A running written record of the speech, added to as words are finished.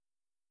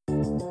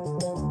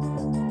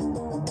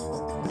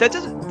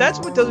That's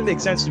what doesn't make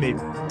sense to me.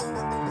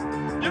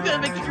 You're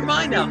gonna make up your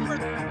mind now.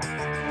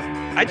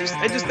 I just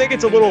think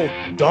it's a little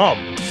dumb.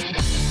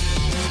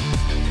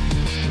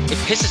 It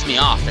pisses me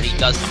off that he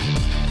does something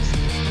like this.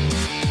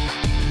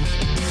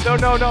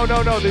 No.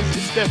 This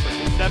is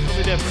different. It's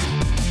definitely different.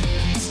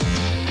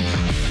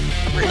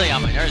 I'm really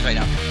on my nerves right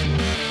now.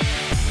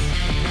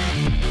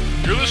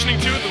 You're listening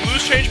to the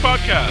Loose Change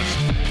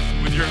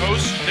Podcast with your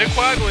hosts Nick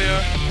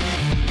Quaglia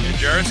and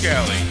Jared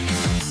Scally.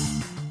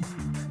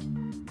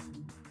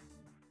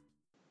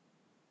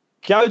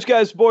 Couch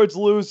Guy Sports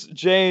Loose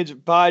Change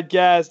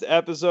Podcast,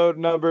 episode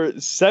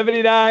number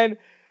 79.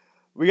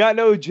 We got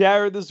no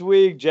Jared this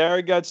week.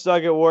 Jared got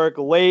stuck at work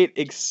late,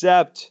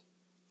 except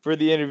for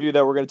the interview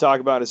that we're going to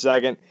talk about in a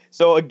second.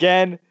 So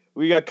again,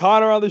 we got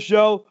Connor on the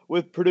show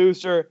with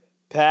producer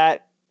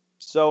Pat.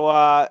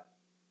 So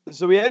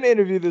we had an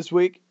interview this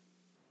week.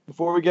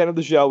 Before we get into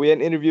the show, we had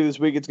an interview this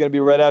week. It's going to be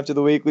right after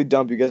the weekly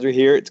dump. You guys are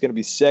here. It's going to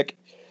be sick.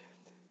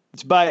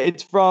 We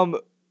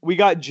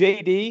got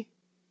JD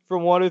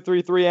from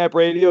 103.3 Amp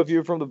Radio. If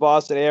you're from the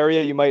Boston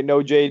area, you might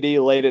know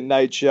JD, late at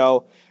night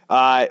show.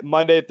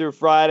 Monday through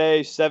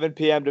Friday, 7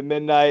 p.m. to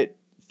midnight.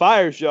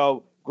 Fire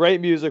show.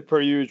 Great music per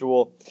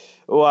usual.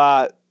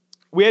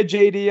 We had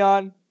JD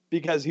on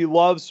because he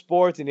loves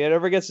sports and he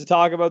never gets to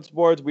talk about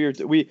sports. We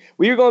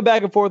were going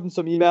back and forth in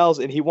some emails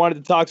and he wanted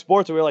to talk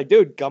sports. And we were like,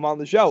 dude, come on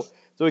the show.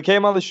 So he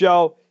came on the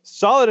show.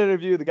 Solid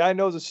interview. The guy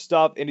knows his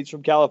stuff, and he's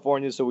from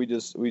California, so we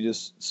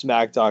just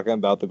smack talking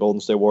about the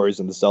Golden State Warriors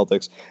and the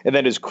Celtics, and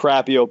then his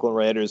crappy Oakland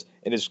Raiders,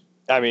 and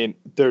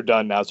they're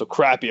done now, so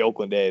crappy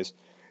Oakland A's.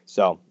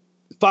 So,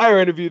 fire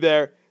interview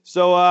there.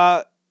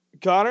 So,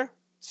 Connor,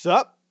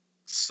 sup?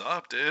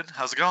 Sup, dude?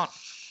 How's it going?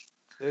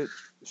 Dude,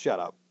 shut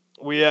up.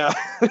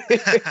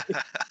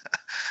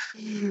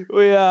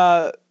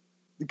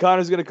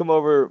 Connor's going to come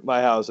over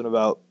my house in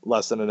about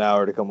less than an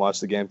hour to come watch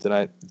the game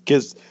tonight.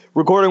 Because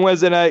recording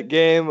Wednesday night,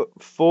 game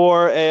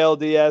 4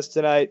 ALDS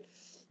tonight.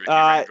 Ricky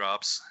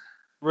Raindrops.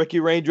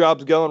 Ricky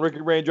Raindrops going. Ricky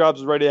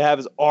Raindrops is ready to have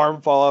his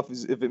arm fall off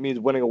if it means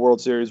winning a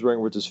World Series ring,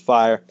 which is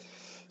fire.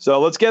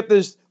 So let's get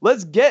this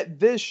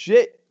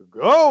shit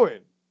going.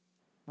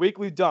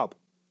 Weekly dump.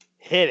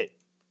 Hit it.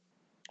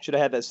 Should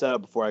have had that set up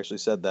before I actually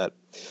said that.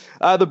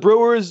 The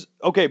Brewers,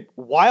 okay,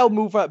 wild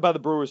move by the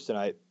Brewers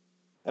tonight.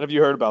 And have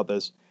you heard about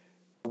this?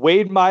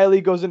 Wade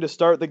Miley goes in to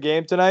start the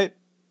game tonight.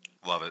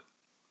 Love it.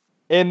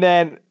 And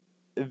then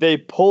they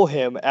pull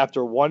him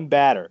after one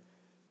batter.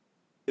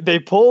 They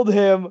pulled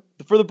him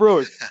for the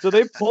Brewers. So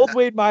they pulled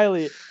Wade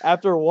Miley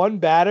after one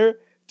batter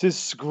to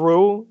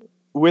screw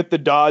with the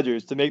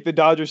Dodgers, to make the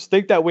Dodgers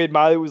think that Wade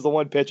Miley was the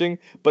one pitching,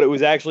 but it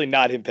was actually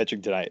not him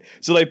pitching tonight.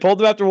 So they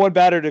pulled him after one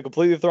batter to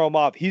completely throw him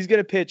off. He's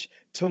going to pitch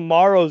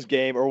tomorrow's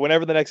game, or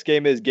whenever the next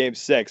game is, game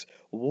 6.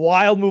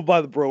 Wild move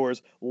by the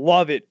Brewers.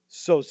 Love it.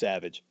 So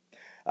savage.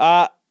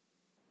 I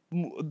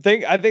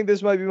think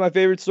this might be my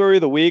favorite story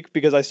of the week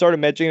because I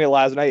started mentioning it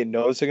last night and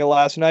noticing it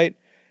last night.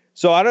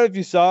 So I don't know if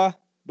you saw,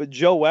 but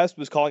Joe West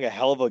was calling a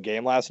hell of a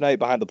game last night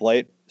behind the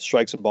plate,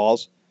 strikes and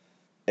balls.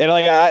 And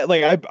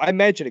I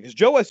mentioned it because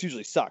Joe West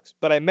usually sucks,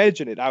 but I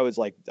mentioned it. I was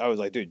like,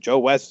 dude, Joe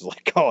West is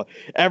calling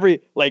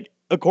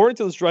according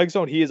to the strike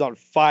zone, he is on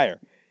fire.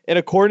 And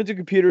according to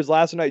computers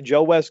last night,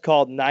 Joe West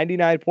called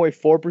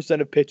 99.4%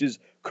 of pitches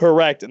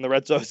correct in the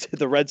Red Sox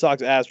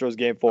Astros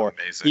game 4.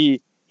 Amazing.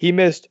 He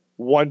missed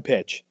one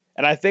pitch.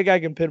 And I think I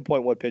can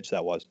pinpoint what pitch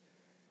that was.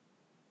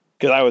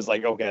 Because I was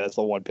like, okay, that's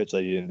the one pitch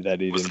that he didn't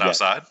get. Was it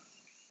outside?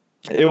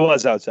 It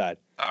was outside.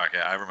 Oh, okay,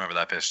 I remember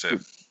that pitch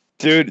too.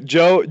 Dude,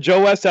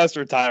 Joe West has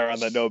to retire on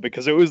that note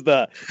because it was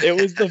the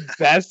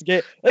best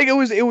game.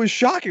 It was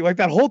shocking. Like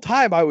that whole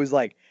time I was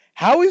like,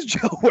 how is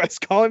Joe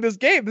West calling this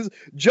game?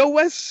 Joe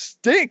West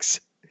stinks.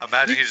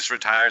 Imagine he just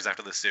retires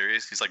after the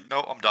series. He's like,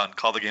 no, I'm done.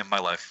 Call the game of my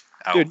life.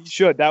 Out. Dude, he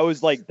should. That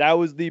was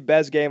the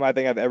best game I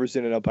think I've ever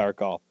seen an umpire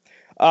call.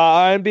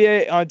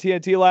 NBA on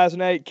TNT last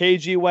night,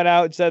 KG went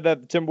out and said that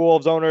the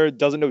Timberwolves owner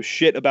doesn't know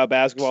shit about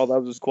basketball. That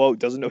was his quote.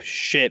 Doesn't know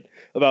shit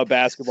about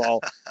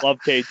basketball. Love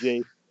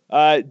KG.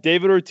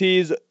 David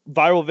Ortiz,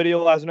 viral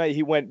video last night.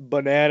 He went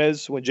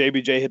bananas when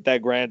JBJ hit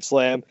that grand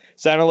slam.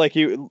 Sounded like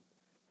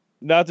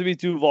not to be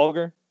too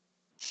vulgar,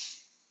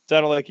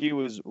 sounded like he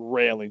was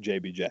railing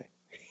JBJ.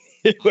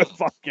 He went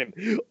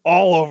fucking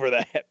all over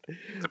that.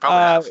 They probably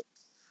have.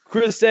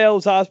 Chris Sale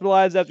was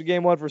hospitalized after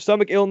game 1 for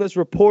stomach illness.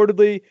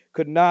 Reportedly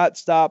could not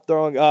stop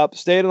throwing up.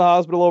 Stayed in the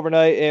hospital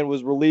overnight and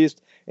was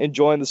released and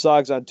joined the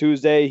Sox on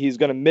Tuesday. He's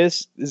going to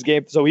miss his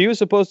game. So he was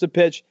supposed to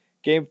pitch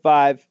game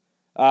 5.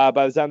 By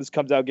the time this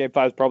comes out, game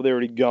 5 is probably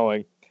already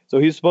going. So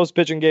he's supposed to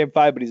pitch in game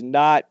 5, but he's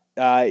not.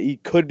 He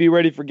could be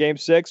ready for game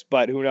 6,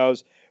 but who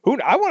knows?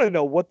 I want to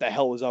know what the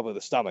hell was up with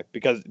the stomach,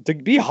 because to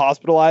be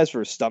hospitalized for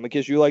a stomach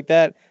issue like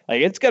that,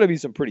 it's got to be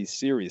some pretty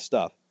serious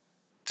stuff.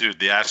 Dude,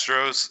 the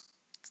Astros,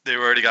 they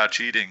already got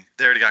cheating.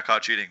 They already got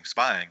caught cheating,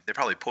 spying. They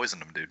probably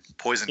poisoned him, dude.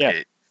 Poison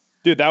Gate.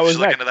 Dude, that was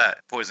look into that.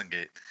 Poison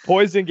Gate.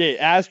 Poison Gate.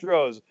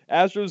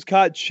 Astros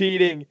caught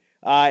cheating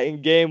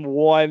in game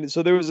one.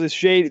 So there was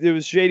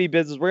shady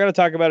business. We're going to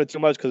talk about it too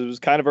much because it was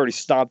kind of already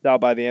stomped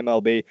out by the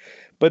MLB.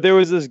 But there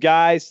was this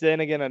guy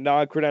standing in a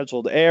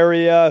non-credentialed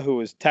area who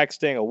was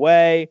texting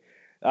away,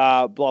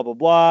 blah, blah,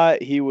 blah.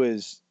 He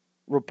was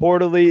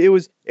reportedly,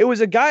 it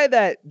was a guy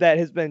that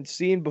has been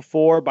seen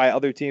before by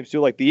other teams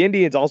too. Like the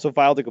Indians also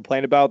filed a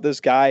complaint about this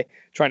guy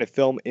trying to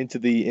film into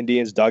the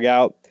Indians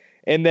dugout.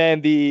 And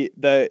then the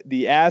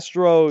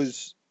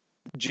Astros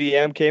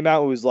GM came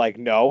out and was like,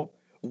 no,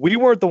 we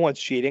weren't the ones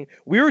cheating.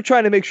 We were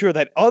trying to make sure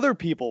that other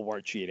people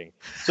weren't cheating.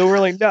 So we're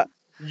like, no,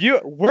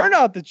 we're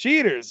not the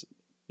cheaters.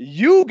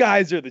 You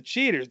guys are the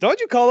cheaters. Don't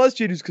you call us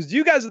cheaters because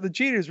you guys are the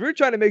cheaters. We're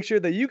trying to make sure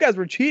that you guys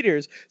were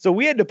cheaters. So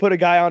we had to put a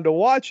guy on to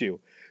watch you.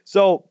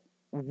 So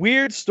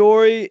weird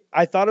story.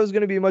 I thought it was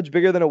going to be much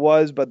bigger than it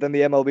was, but then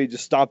the MLB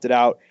just stomped it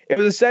out. It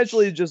was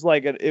essentially just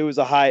like it was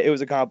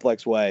a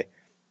complex way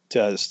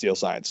to steal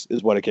signs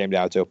is what it came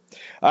down to.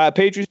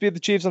 Patriots beat the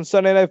Chiefs on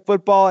Sunday Night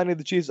Football, ending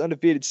the Chiefs'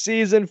 undefeated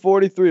season,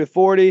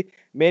 43-40.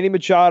 Manny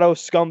Machado,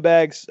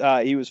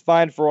 scumbags. He was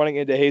fined for running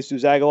into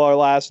Jesus Aguilar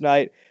last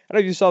night. I don't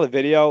know if you saw the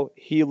video.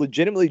 He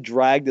legitimately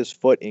dragged his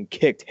foot and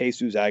kicked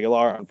Jesus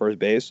Aguilar on first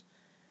base.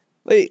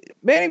 Like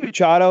Manny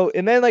Machado,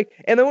 and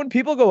then when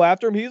people go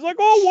after him, he's like,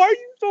 "Oh, why are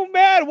you so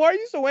mad? Why are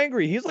you so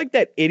angry?" He's like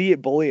that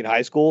idiot bully in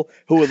high school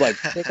who would like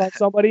pick on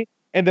somebody,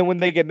 and then when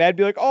they get mad,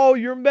 be like, "Oh,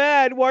 you're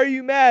mad. Why are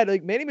you mad?"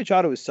 Like Manny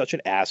Machado is such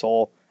an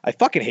asshole. I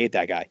fucking hate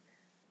that guy.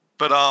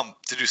 But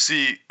did you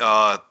see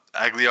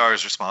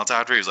Aguilar's response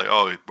after? He was like,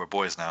 "Oh, we're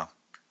boys now."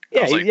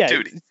 Yeah,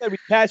 Dude. He said we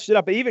patched it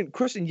up. But even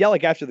Christian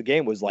Yelich after the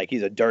game was like,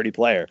 he's a dirty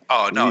player.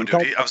 Oh no,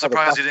 dude! I'm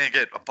surprised he didn't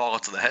get a ball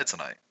to the head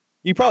tonight.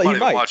 He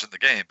might. Watching the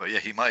game, but yeah,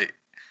 he might.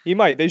 He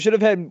might. They should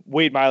have had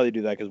Wade Miley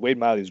do that because Wade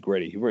Miley's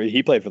gritty.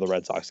 He played for the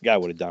Red Sox. The guy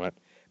would have done it.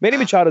 Manny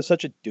Machado is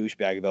such a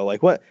douchebag though.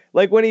 Like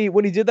when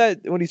he did that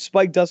when he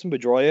spiked Dustin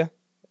Pedroia,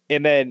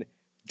 and then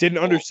didn't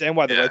understand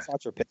why the Red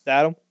Sox were pissed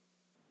at him.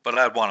 But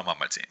I'd want him on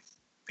my team.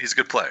 He's a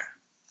good player.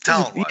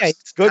 Talent-wise. Yeah,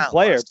 he's a good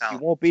player. But he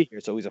won't be here,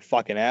 so he's a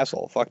fucking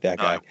asshole. Fuck that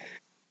guy.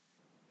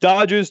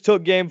 Dodgers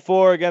took game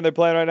 4. Again, they're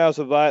playing right now,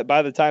 so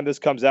by the time this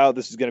comes out,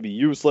 this is going to be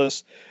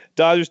useless.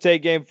 Dodgers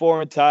take game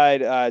 4 and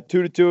tied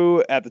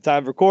 2-2 at the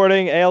time of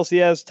recording.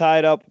 ALCS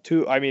tied up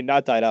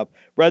not tied up.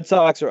 Red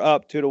Sox are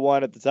up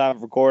 2-1 at the time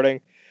of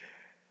recording.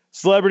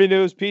 Celebrity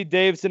news, Pete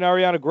Davidson,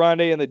 Ariana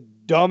Grande, in the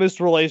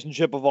dumbest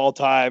relationship of all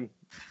time,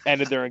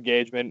 ended their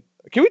engagement.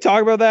 Can we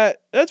talk about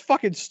that? That's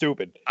fucking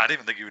stupid. I didn't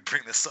even think you would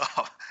bring this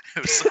up.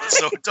 It was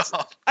so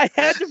dumb. I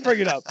had to bring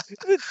it up.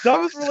 It's the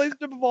dumbest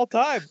relationship of all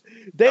time.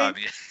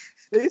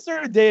 They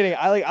started dating.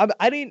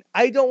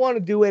 I don't want to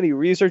do any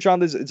research on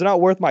this. It's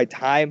not worth my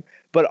time.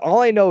 But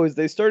all I know is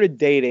they started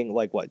dating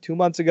 2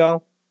 months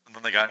ago. And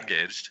then they got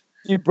engaged.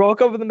 She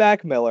broke up with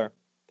Mac Miller.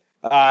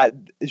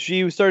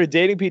 She started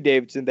dating Pete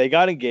Davidson. They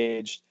got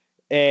engaged,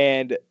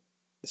 and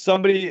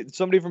somebody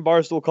from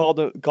Barstool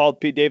called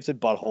Pete Davidson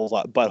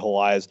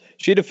butthole eyes.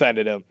 She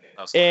defended him,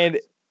 and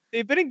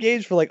they've been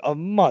engaged for a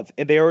month,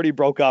 and they already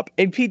broke up.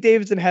 And Pete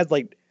Davidson has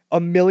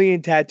 1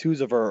 million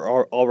tattoos of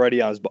her already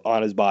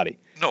on his body.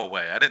 No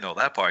way. I didn't know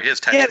that part. He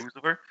has tattoos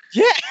of her?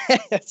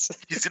 Yes.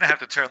 He's going to have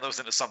to turn those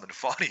into something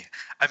funny.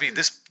 I mean,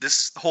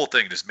 this whole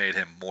thing just made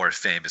him more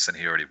famous than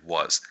he already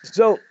was.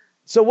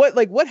 So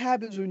what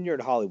happens when you're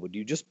in Hollywood? Do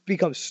you just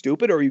become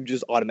stupid, or are you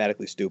just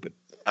automatically stupid?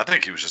 I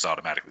think he was just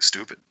automatically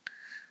stupid.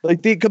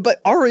 But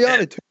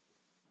Ariana too.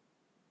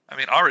 I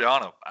mean,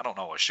 Ariana, I don't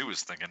know what she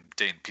was thinking,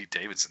 dating Pete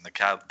Davidson. The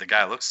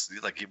guy looks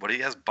like he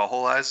has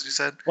butthole eyes, you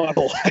said?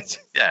 Butthole eyes.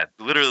 Yeah, it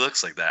literally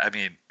looks like that. I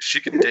mean, she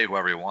can date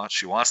whoever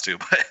she wants to,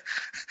 but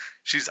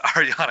she's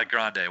Ariana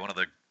Grande,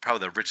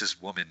 probably the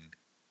richest woman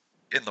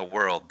in the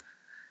world.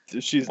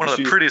 She's one of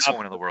the prettiest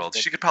women in the world.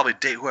 She could probably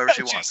date whoever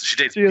she wants. She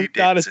dates Pete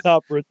Davidson. She's not a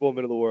top rich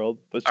woman in the world.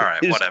 But all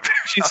right, whatever.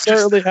 She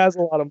certainly has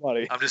a lot of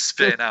money. I'm just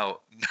spitting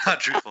out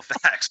not truthful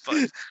facts, but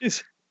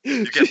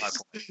you get my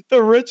point.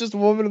 The richest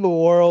woman in the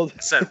world.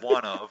 I said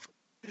one of.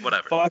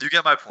 Whatever. You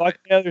get my point.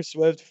 Fuck Taylor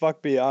Swift.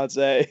 Fuck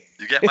Beyonce.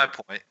 You get my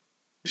point.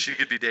 She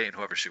could be dating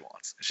whoever she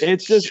wants. She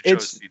chose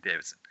Pete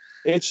Davidson.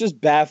 It's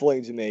just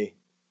baffling to me,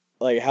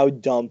 how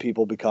dumb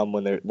people become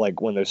when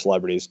they're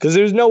celebrities. Because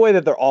there's no way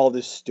that they're all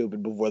this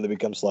stupid before they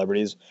become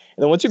celebrities.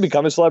 And then once you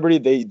become a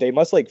celebrity, they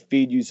must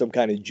feed you some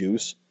kind of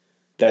juice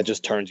that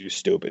just turns you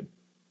stupid.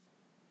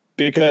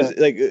 Because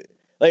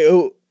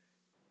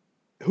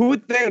who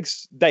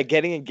thinks that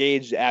getting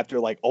engaged after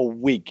a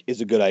week is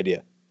a good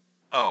idea?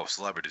 Oh,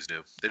 celebrities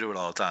do. They do it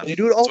all the time. They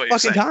do it all the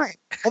fucking time.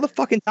 All the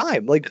fucking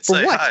time. It's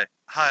for what?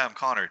 Hi, I'm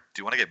Connor. Do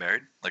you want to get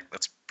married?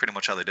 That's pretty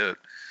much how they do it.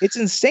 It's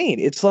insane.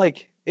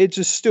 It's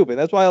just stupid.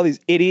 That's why all these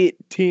idiot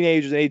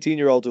teenagers and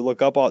 18-year-olds who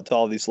look up to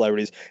all these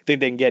celebrities think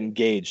they can get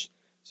engaged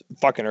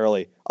fucking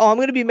early. Oh, I'm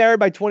going to be married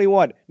by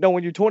 21. No,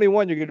 when you're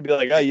 21, you're going to be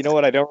like, oh, you know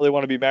what? I don't really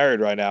want to be married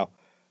right now.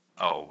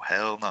 Oh,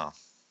 hell no.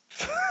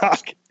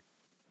 Fuck.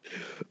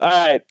 All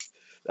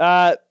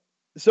right.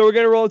 So we're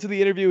going to roll into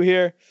the interview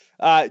here.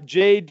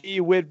 J.D.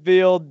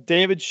 Whitfield,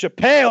 David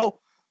Chappelle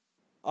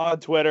on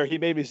Twitter. He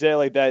made me say it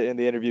like that in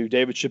the interview.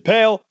 David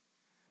Chappelle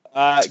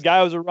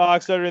Guy was a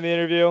rock star in the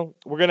interview.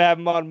 We're gonna have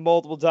him on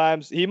multiple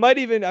times. He might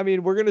even. I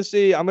mean, we're gonna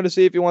see. I'm gonna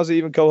see if he wants to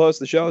even co-host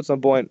the show at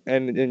some point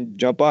and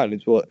jump on.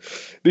 It's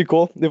be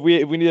cool if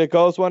we need a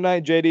co-host one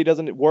night. JD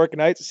doesn't work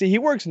nights. See, he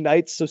works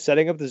nights, so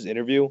setting up this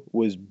interview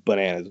was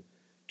bananas.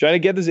 Trying to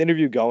get this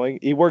interview going.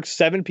 He works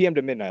 7 p.m.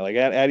 to midnight. Like,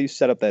 how do you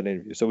set up that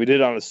interview? So we did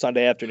it on a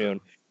Sunday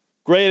afternoon.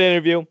 Great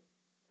interview,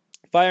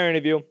 fire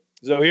interview.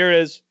 So here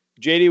it is.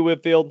 JD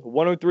Whitfield,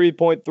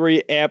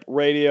 103.3 Amp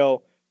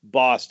Radio,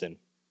 Boston.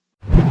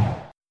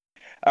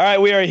 All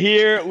right, we are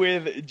here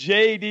with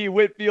J.D.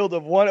 Whitfield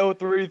of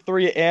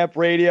 103.3 Amp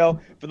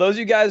Radio. For those of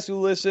you guys who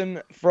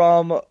listen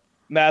from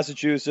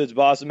Massachusetts,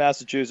 Boston,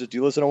 Massachusetts,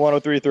 you listen to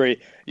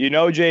 103.3, you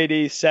know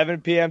J.D.,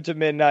 7 p.m. to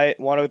midnight,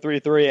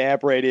 103.3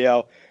 Amp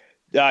Radio.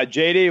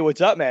 J.D.,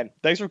 what's up, man?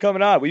 Thanks for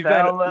coming on. We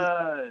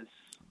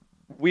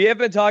have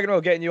been talking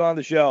about getting you on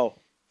the show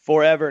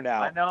forever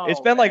now. I know.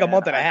 It's been like a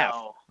month and a half.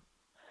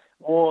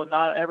 Well,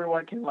 not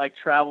everyone can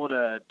travel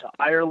to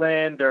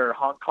Ireland or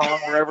Hong Kong,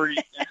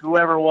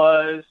 whoever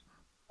was.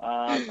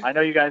 I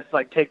know you guys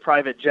take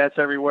private jets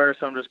everywhere,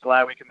 so I'm just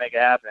glad we can make it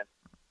happen.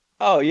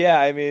 Oh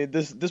yeah, I mean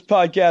this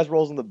podcast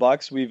rolls in the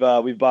Bucks. We've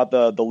bought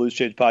the Loose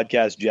Change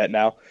podcast jet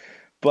now,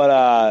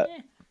 but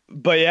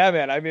yeah,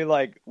 man. I mean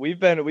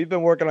we've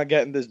been working on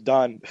getting this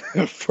done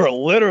for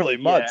literally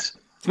months.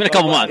 Yeah. It's been a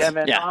couple months. Yeah,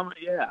 man. Yeah.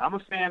 I'm a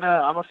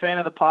fan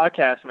of the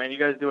podcast, man. You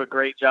guys do a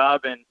great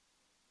job and.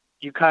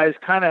 You guys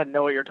kind of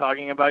know what you're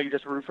talking about. You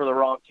just root for the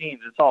wrong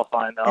teams. It's all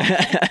fine, though.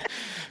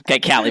 Okay,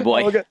 Cali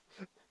boy.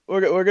 We're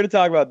going to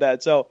talk about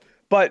that. So,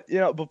 but,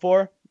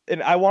 before,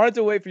 and I wanted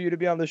to wait for you to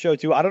be on the show,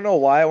 too. I don't know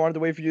why I wanted to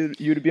wait for you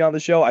to be on the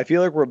show. I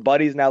feel like we're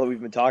buddies now that we've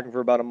been talking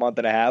for about a month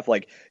and a half.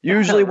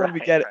 Usually when we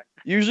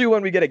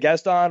get a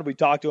guest on, we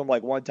talk to them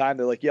one time.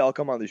 They're like, yeah, I'll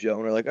come on the show.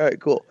 And we're like, all right,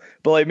 cool.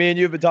 But me and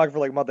you have been talking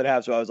for a month and a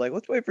half. So I was like,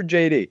 let's wait for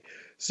JD.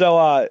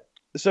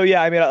 So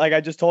yeah, I mean, I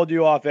just told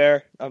you off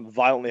air, I'm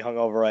violently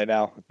hungover right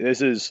now.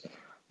 This is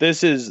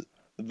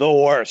the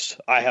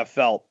worst I have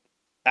felt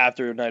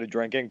after a night of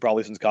drinking,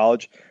 probably since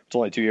college. It's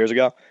only 2 years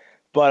ago,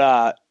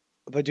 but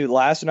dude,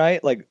 last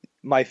night,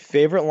 my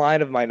favorite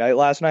line of my night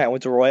last night, I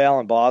went to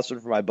Royale in Boston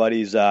for my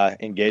buddy's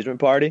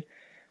engagement party.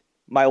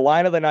 My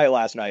line of the night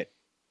last night,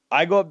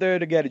 I go up there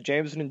to get a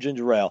Jameson and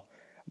ginger ale.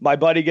 My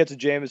buddy gets a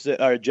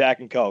Jameson or Jack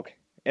and Coke.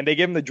 And they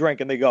give him the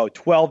drink, and they go,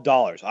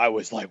 $12. I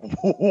was like,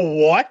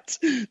 what?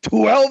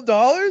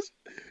 $12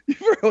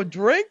 for a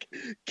drink?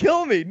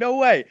 Kill me. No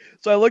way.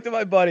 So I looked at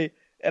my buddy,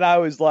 and I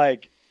was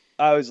like,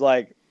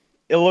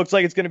 it looks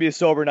like it's going to be a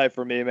sober night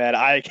for me, man.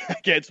 I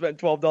can't spend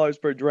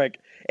 $12 per drink.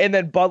 And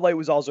then Bud Light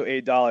was also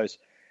 $8.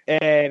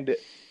 And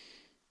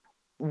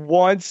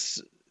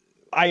once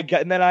I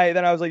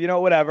was like,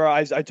 whatever.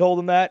 I told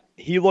him that.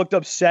 He looked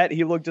upset.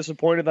 He looked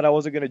disappointed that I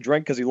wasn't going to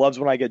drink because he loves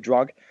when I get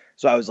drunk.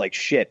 So I was like,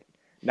 shit.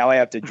 Now I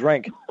have to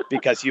drink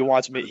because he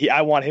wants me.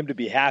 I want him to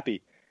be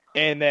happy.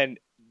 And then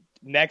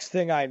next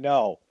thing I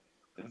know,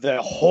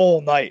 the whole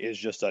night is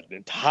just an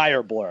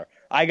entire blur.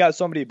 I got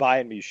somebody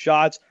buying me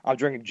shots. I'm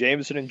drinking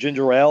Jameson and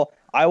ginger ale.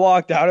 I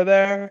walked out of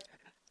there.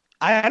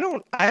 I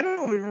don't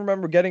even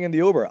remember getting in the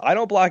Uber. I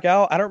don't black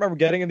out. I don't remember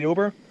getting in the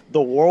Uber.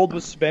 The world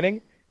was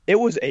spinning. It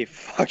was a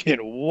fucking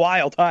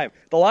wild time.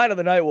 The line of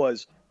the night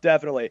was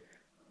definitely,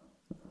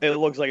 it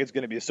looks like it's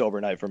going to be a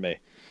sober night for me.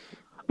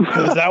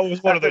 Because that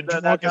was one of the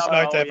drunkest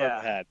nights I've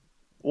ever had.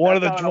 One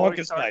of the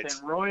drunkest nights.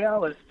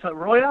 Royale is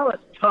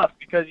tough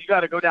because you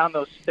got to go down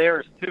those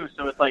stairs too.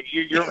 So it's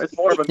it's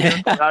more of a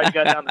miracle how you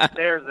got down the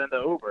stairs than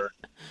the Uber.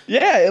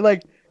 Yeah,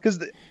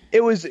 because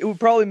it was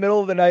probably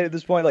middle of the night at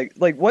this point.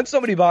 Like once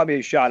somebody bought me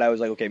a shot, I was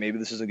like, okay, maybe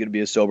this isn't going to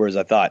be as sober as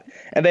I thought.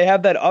 And they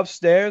have that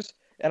upstairs,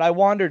 and I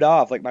wandered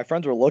off. My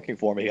friends were looking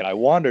for me, and I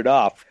wandered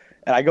off,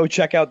 and I go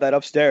check out that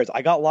upstairs.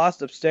 I got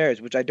lost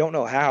upstairs, which I don't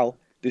know how.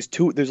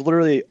 There's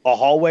literally a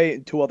hallway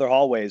and 2 other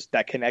hallways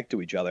that connect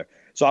to each other.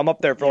 So I'm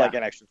up there for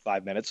an extra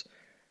 5 minutes.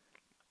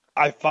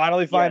 I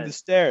finally find the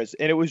stairs,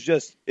 and it was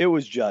just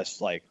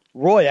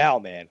Royale,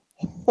 man.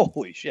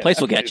 Holy shit.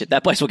 Place will get you.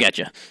 That place will get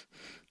you.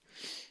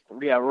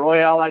 Yeah,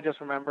 Royale, I just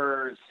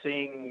remember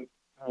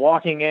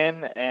walking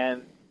in,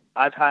 and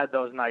I've had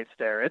those nights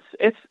there.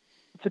 It's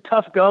a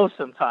tough go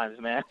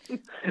sometimes, man.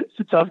 It's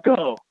a tough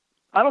go.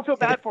 I don't feel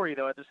bad for you,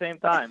 though, at the same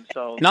time.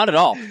 So not at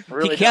all.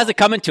 Really he has it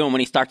coming to him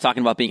when he starts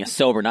talking about being a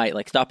sober night.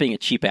 Stop being a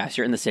cheap ass.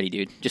 You're in the city,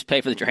 dude. Just pay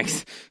for the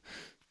drinks.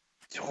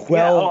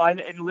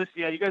 And listen,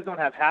 you guys don't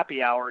have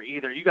happy hour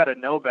either. You got to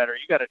know better.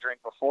 You got to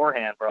drink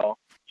beforehand, bro.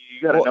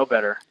 You got to know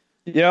better.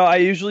 I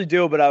usually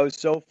do, but I was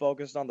so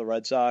focused on the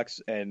Red Sox.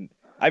 And,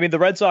 I mean, the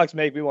Red Sox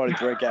make me want to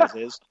drink as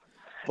is.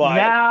 But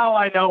now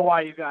I know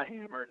why you got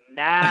hammered.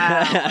 Now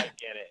I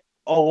get it.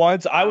 Oh,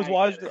 once I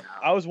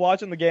was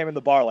watching the game in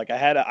the bar. I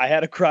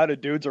had a crowd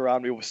of dudes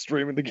around me was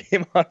streaming the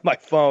game on my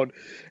phone,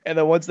 and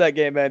then once that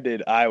game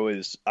ended, I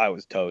was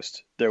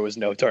toast. There was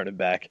no turning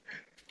back.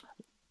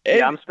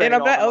 I'm spending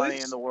all the money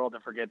in the world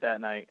to forget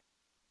that night.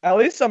 At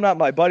least I'm not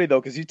my buddy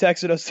though, because he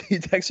texted us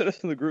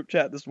in the group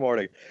chat this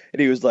morning, and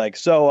he was like,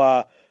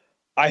 "So,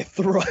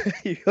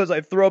 He goes,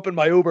 I threw up in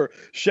my Uber.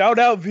 Shout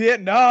out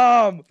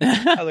Vietnam. I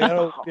was like, I don't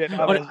know what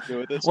Vietnam has to do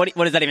with this. What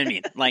does that even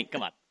mean? Like,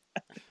 come on.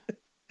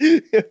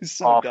 It was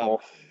so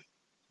Awful.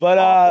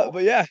 dumb.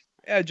 But yeah,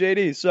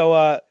 JD.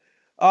 So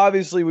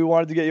obviously we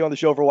wanted to get you on the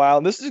show for a while,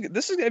 and this is going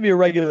to be a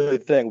regular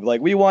thing.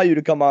 Like, we want you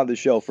to come on the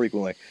show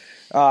frequently,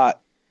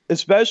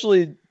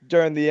 especially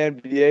during the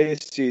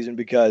NBA season,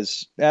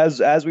 because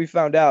as we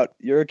found out,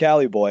 you're a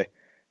Cali boy,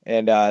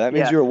 and that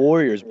means you're a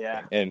Warriors.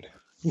 Yeah. And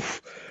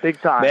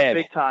big time, man.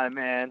 big time,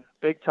 man,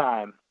 big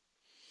time.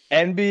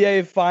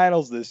 NBA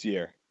Finals this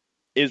year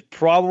is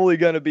probably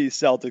going to be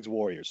Celtics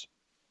Warriors,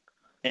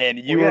 and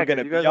you are going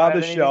to be on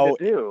the show.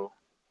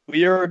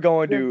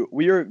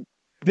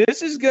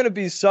 This is going to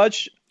be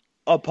such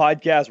a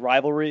podcast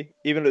rivalry.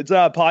 Even if it's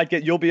not a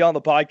podcast, you'll be on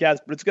the podcast,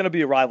 but it's going to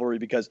be a rivalry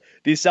because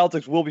these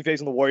Celtics will be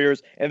facing the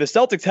Warriors, and the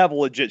Celtics have a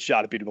legit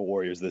shot at beating the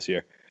Warriors this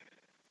year.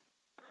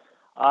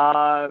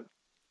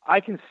 I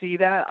can see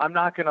that. I'm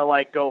not going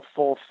to go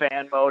full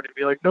fan mode and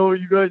be like, no,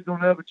 you guys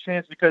don't have a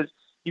chance, because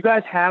you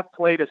guys have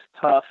played us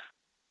tough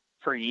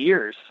for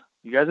years.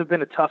 You guys have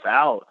been a tough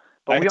out,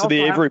 but we also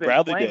haven't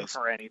been playing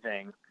for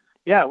anything.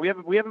 Yeah, we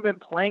haven't been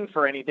playing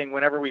for anything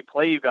whenever we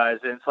play you guys.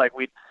 And it's like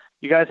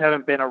you guys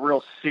haven't been a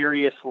real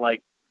serious,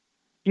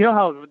 you know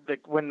how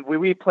when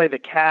we play the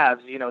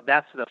Cavs,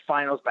 that's the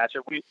finals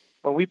matchup.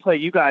 When we play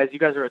you guys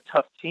are a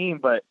tough team,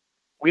 but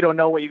we don't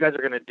know what you guys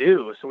are going to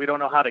do, so we don't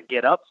know how to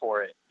get up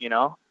for it,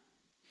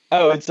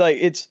 Oh, it's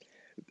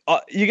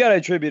you got to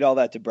attribute all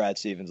that to Brad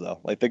Stevens,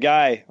 though. Like, the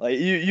guy,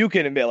 you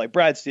can admit,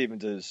 Brad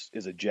Stevens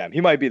is a gem.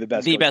 He might be the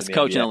best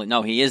coach in the NBA.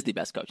 No, he is the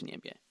best coach in the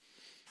NBA.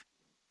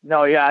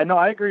 No, yeah,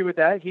 I agree with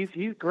that.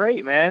 He's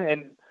great, man,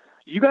 and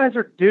you guys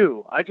are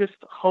due. I just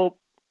hope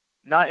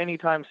not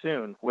anytime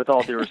soon, with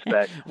all due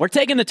respect. We're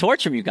taking the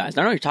torch from you guys. I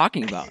don't know what you're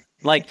talking about.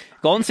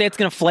 Golden State's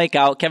going to flake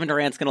out. Kevin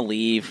Durant's going to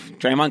leave.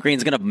 Draymond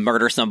Green's going to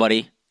murder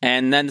somebody.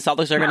 And then the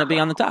Celtics are going to be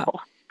on the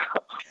top.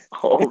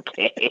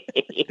 Okay.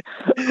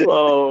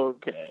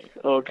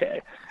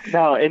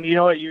 No, and you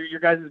know what? Your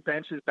guys'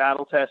 bench is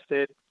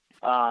battle-tested.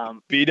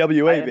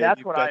 BWA, man.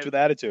 Bench with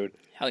attitude.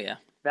 Hell yeah.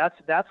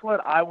 That's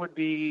what I would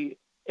be.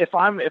 If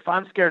I'm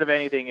scared of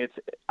anything, it's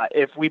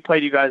if we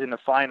played you guys in the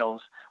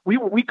finals.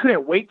 We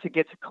couldn't wait to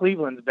get to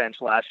Cleveland's bench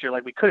last year.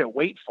 We couldn't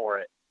wait for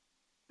it.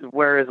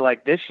 Whereas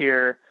this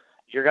year,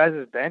 your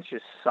guys' bench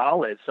is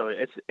solid. So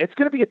it's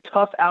going to be a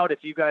tough out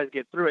if you guys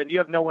get through it. And you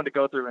have no one to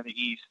go through in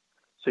the East,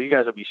 so you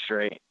guys will be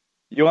straight.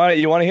 You want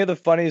to hear the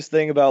funniest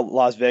thing about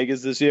Las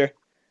Vegas this year?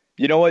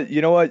 You know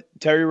what?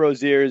 Terry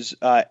Rozier's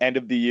end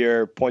of the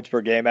year points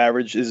per game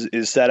average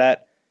is set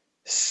at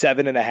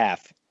 7.5.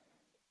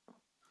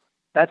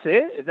 That's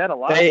it? Is that a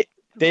lot?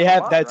 They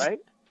have that's right?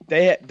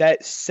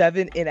 That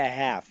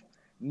 7.5.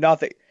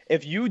 Nothing.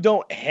 If you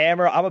don't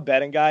hammer, I'm a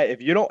betting guy.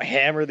 If you don't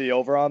hammer the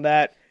over on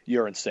that,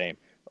 you're insane.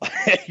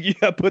 You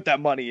gotta put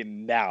that money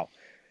in now.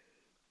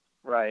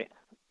 Right.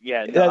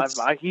 Yeah. No,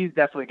 he's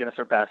definitely going to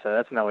surpass that.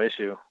 That's no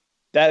issue.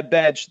 The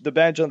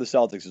bench on the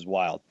Celtics is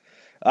wild.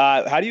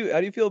 How do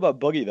you feel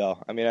about Boogie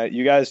though? I mean,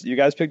 you guys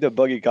picked up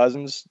Boogie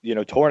Cousins.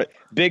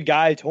 Big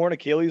guy, torn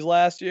Achilles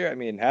last year. I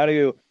mean, how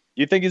do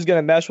you think he's going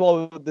to mesh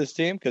well with this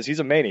team? Because he's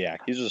a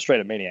maniac. He's just a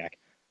straight up maniac.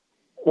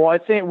 Well,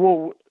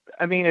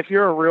 I mean, if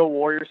you're a real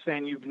Warriors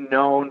fan, you've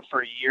known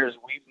for years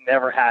we've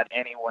never had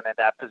anyone at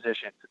that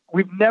position.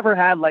 We've never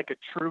had a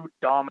true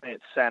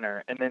dominant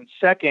center. And then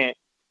second,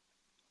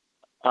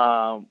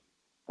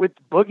 with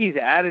Boogie's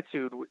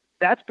attitude,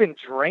 that's been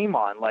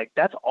Draymond.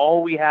 That's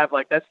all we have.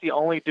 That's the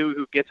only dude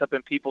who gets up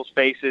in people's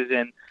faces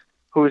and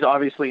who is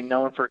obviously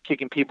known for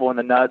kicking people in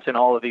the nuts and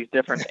all of these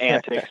different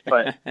antics.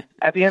 But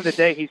at the end of the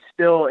day, he's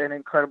still an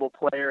incredible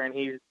player, and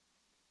he's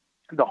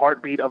the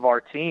heartbeat of our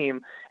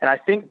team. And I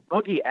think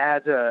Boogie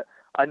adds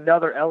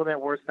another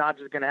element where it's not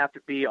just going to have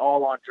to be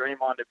all on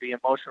Draymond to be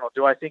emotional.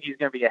 Do I think he's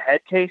going to be a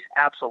head case?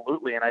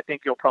 Absolutely. And I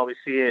think you'll probably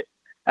see it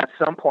at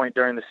some point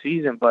during the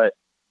season. But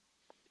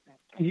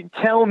you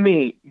tell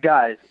me,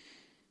 guys,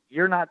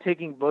 you're not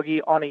taking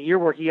Boogie on a year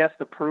where he has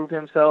to prove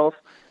himself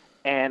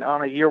and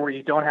on a year where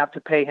you don't have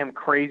to pay him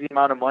crazy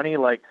amount of money.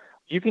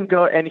 You can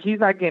go, and he's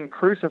not getting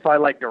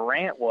crucified like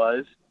Durant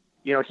was.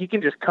 He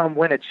can just come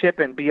win a chip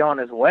and be on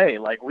his way.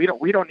 We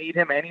don't need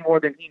him any more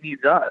than he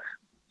needs us.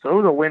 So it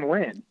was a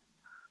win-win.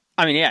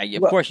 I mean, yeah,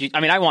 of course.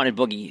 I wanted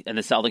Boogie in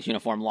the Celtics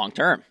uniform long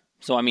term.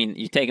 So, I mean,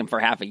 you take him for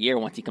half a year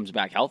once he comes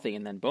back healthy,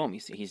 and then boom,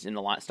 he's in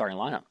the starting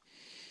lineup.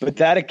 But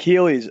that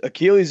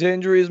Achilles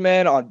injuries,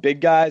 man, on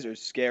big guys are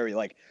scary.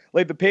 Like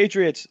the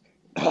Patriots,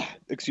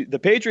 the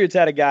Patriots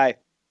had a guy,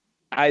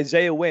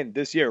 Isaiah Wynn,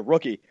 this year,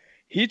 rookie.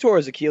 He tore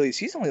his Achilles.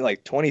 He's only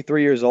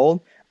 23 years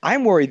old.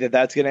 I'm worried that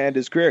that's going to end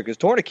his career because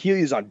torn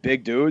Achilles on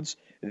big dudes,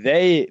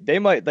 they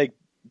might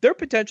they're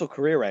potential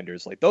career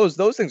enders.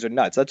 Those things are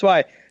nuts. That's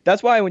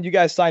why when you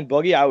guys signed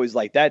Boogie, I was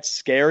like, that's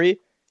scary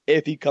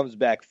if he comes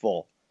back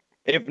full.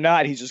 If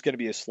not, he's just going to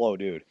be a slow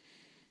dude.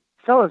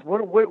 Fellas,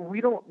 we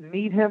don't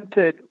need him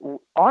to.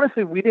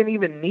 Honestly, we didn't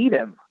even need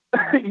him.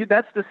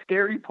 That's the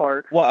scary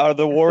part. What, are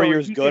the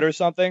Warriors good or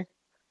something?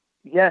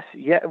 Yes,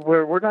 yeah.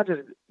 We're not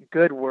just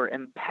good. We're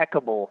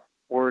impeccable.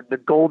 we're the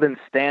golden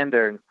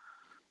standard.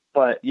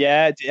 But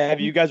yeah, have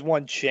you guys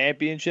won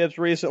championships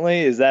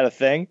recently? Is that a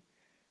thing?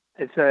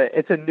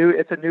 It's a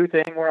new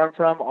thing where I'm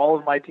from. All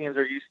of my teams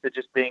are used to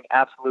just being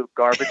absolute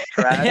garbage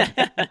trash.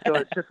 So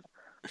it's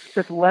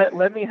just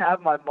let me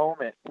have my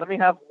moment. Let me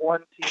have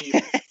one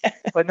team.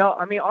 But no,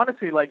 I mean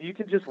honestly, like you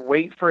can just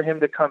wait for him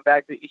to come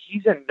back.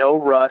 He's in no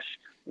rush.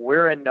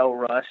 We're in no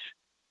rush,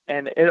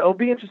 and it'll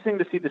be interesting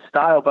to see the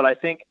style. But I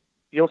think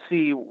you'll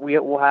see we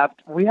have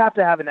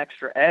to have an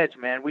extra edge,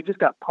 man. We just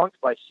got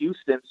punked by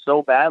Houston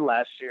so bad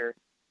last year,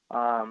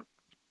 and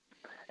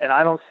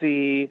I don't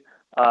see.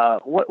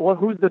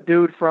 Who's the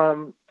dude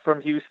from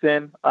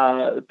Houston?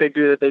 The big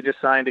dude that they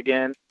just signed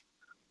again.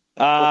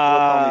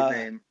 What's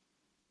his name?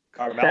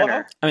 Carmelo.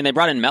 Center. I mean, they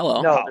brought in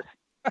Melo. The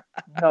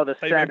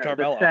center.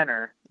 The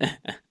center.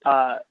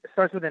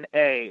 Starts with an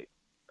A,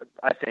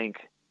 I think.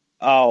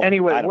 Oh.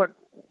 Anyway,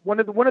 one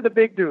of the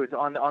big dudes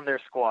on their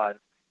squad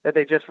that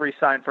they just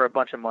re-signed for a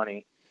bunch of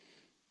money.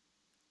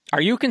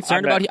 Are you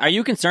concerned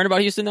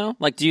about Houston though?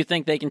 Like, do you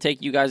think they can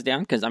take you guys down?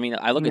 Because I mean,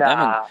 I look at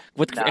them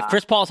if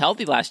Chris Paul's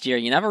healthy last year,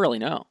 you never really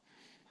know.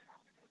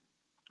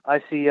 I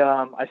see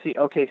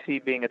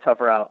OKC being a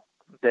tougher out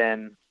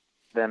than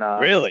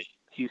really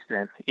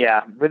Houston.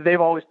 Yeah, but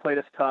they've always played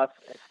us tough.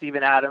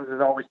 Steven Adams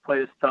has always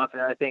played us tough,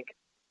 and I think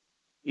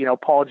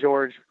Paul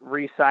George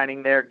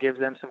re-signing there gives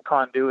them some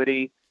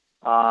continuity.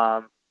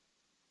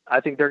 I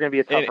think they're going to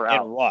be a tougher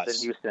out than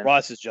Houston.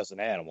 Russ is just an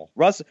animal.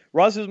 Russ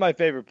is my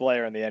favorite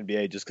player in the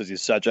NBA just because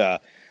he's such a.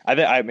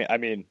 I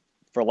mean,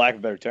 for lack of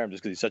a better term,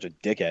 just because he's such a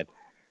dickhead.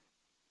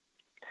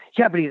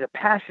 Yeah, but he's a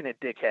passionate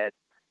dickhead.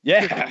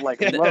 Yeah, that's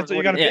what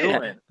you got to be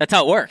doing. That's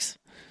how it works.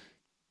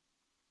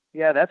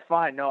 Yeah, that's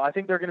fine. No, I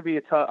think they're going to be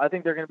a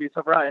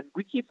tougher out, and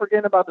we keep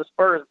forgetting about the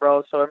Spurs,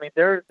 bro. So I mean,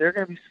 they're going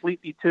to be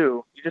sleepy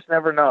too. You just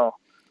never know.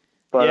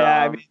 But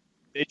yeah, I mean,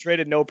 they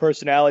traded no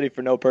personality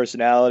for no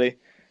personality.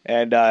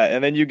 And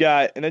then you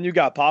got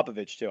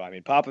Popovich too. I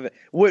mean, Popovich.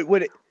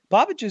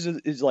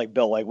 Popovich is like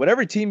Bill. Like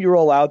whatever team you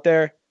roll out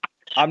there,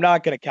 I'm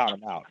not going to count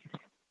him out.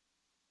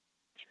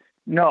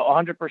 No,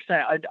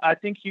 100%. I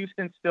think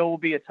Houston still will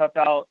be a tough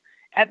out.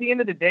 At the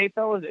end of the day,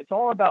 fellas, it's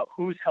all about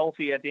who's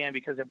healthy at the end.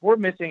 Because if we're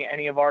missing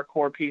any of our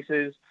core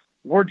pieces,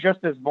 we're just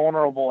as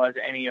vulnerable as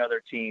any other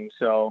team.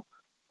 So,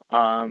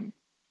 I'm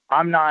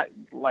not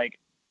like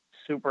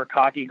super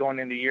cocky going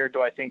into the year.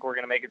 Do I think we're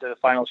going to make it to the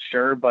finals?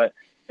 Sure, but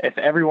if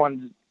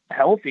everyone's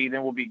healthy,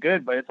 then we'll be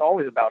good. But it's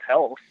always about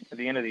health at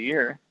the end of the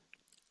year.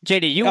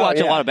 JD, you watch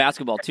a lot of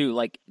basketball too.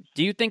 Like,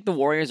 do you think the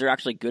Warriors are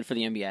actually good for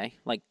the NBA?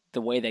 Like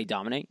the way they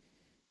dominate?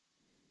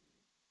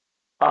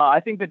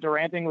 I think the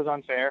Durant thing was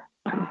unfair.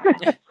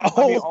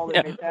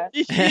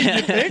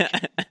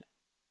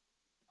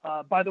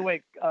 By the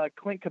way,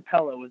 Clint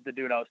Capella was the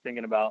dude I was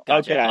thinking about.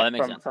 Gotcha. That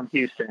makes sense. From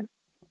Houston.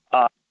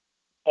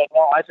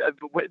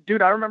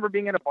 Dude, I remember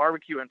being at a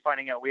barbecue and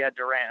finding out we had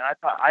Durant.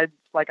 And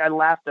I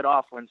laughed it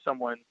off when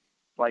someone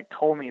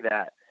told me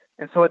that.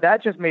 And so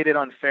that just made it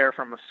unfair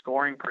from a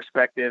scoring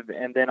perspective,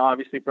 and then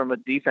obviously from a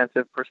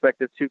defensive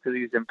perspective too, because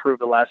he's improved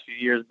the last few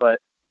years.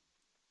 But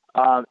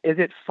is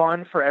it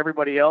fun for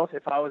everybody else?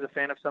 If I was a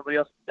fan of somebody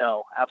else,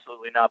 no,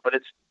 absolutely not. But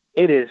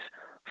it is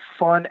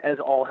fun as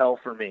all hell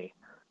for me.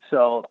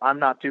 So I'm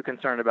not too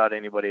concerned about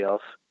anybody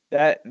else.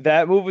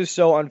 That move was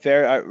so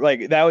unfair.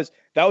 That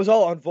was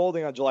all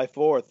unfolding on July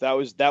 4th.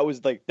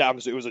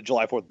 It was a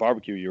July 4th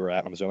barbecue you were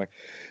at, I'm assuming.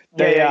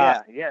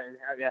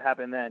 It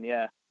happened then.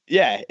 Yeah.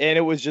 Yeah, and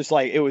it was just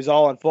it was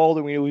all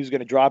unfolding. We knew he was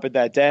going to drop it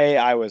that day.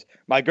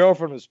 My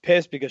girlfriend was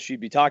pissed because she'd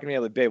be talking to me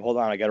like, babe, hold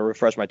on, I got to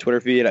refresh my Twitter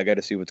feed. I got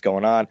to see what's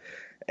going on.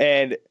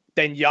 And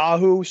then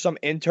Yahoo, some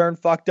intern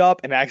fucked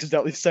up and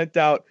accidentally sent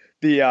out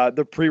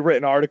the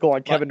pre-written article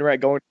on Kevin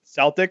Durant going to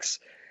the Celtics.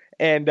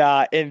 And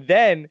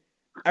then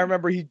I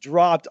remember he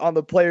dropped on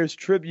the Players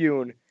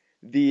Tribune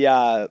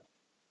that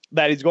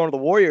he's going to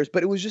the Warriors,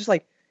 but it was just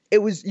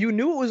you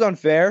knew it was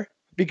unfair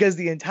because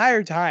the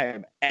entire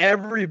time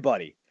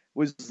everybody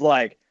was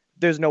like,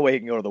 there's no way he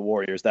can go to the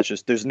Warriors.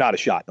 There's not a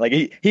shot. Like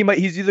he's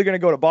either going to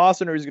go to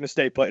Boston or he's going to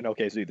stay put in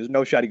OKC. There's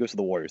no shot he goes to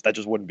the Warriors. That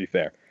just wouldn't be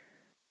fair.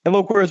 And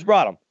look where it's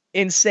brought him.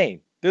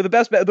 Insane. They're the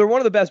best. They're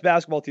one of the best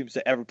basketball teams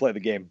to ever play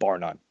the game, bar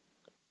none.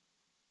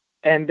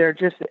 And they're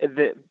just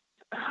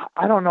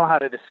I don't know how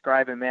to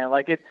describe it, man.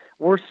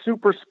 We're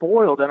super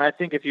spoiled, and I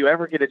think if you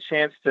ever get a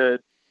chance to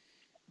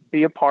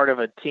be a part of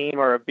a team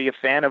or be a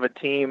fan of a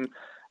team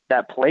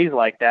that plays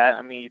like that,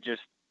 I mean,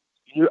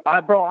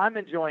 I'm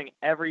enjoying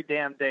every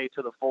damn day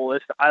to the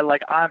fullest.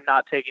 I'm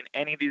not taking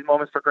any of these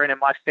moments for granted.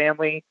 My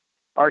family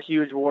are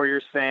huge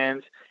Warriors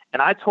fans,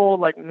 and I told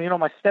my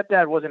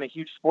stepdad wasn't a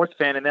huge sports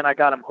fan, and then I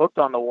got him hooked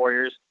on the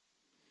Warriors.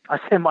 I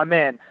said, my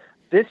man,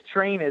 this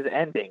train is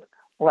ending.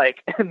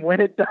 And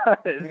when it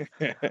does,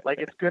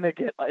 it's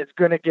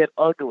gonna get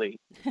ugly.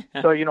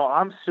 So,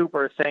 I'm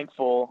super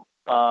thankful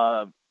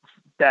that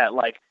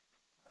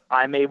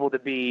I'm able to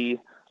be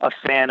a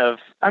fan of.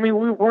 I mean,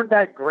 we weren't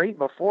that great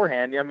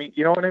beforehand. I mean,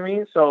 you know what I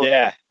mean? So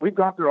yeah, we've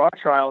gone through our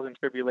trials and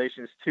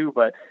tribulations too.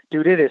 But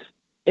dude, it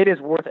is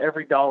worth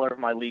every dollar of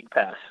my league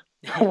pass.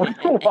 I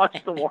want to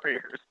watch the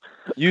Warriors.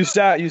 You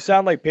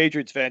sound like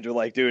Patriots fans are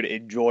like, dude,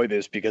 enjoy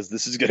this because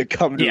this is gonna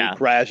come to a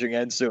crashing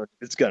end soon.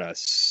 It's gonna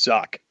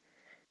suck.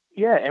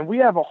 Yeah, and we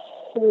have a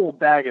whole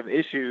bag of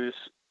issues.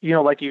 You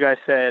know, like you guys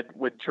said,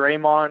 with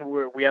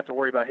Draymond, we have to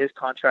worry about his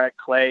contract.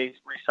 Clay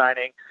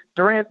re-signing.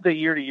 Durant, the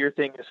year-to-year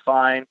thing is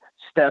fine.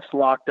 Steph's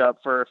locked up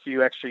for a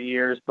few extra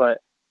years,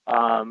 but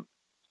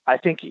I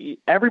think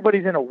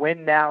everybody's in a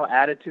win-now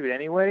attitude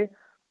anyway.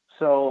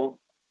 So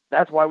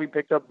that's why we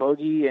picked up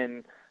Boogie,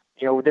 and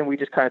then we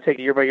just kind of take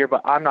it year by year.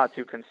 But I'm not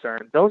too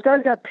concerned. Those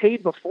guys got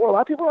paid before. A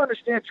lot of people don't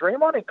understand.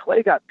 Draymond and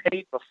Clay got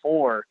paid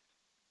before,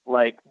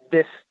 like,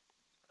 this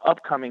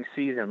upcoming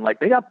season. Like,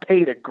 they got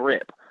paid a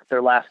grip.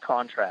 Their last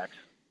contracts,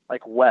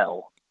 like,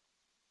 well.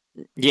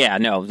 Yeah,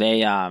 no,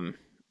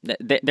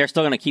 they're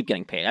still going to keep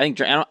getting paid. I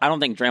don't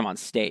think Draymond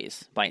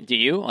stays. Do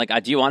you?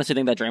 Like, do you honestly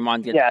think that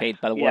Draymond gets paid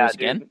by the Warriors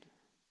again?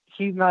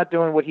 He's not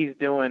doing what he's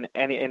doing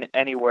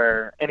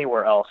anywhere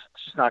else.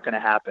 It's just not going to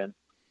happen.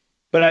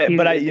 But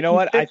you know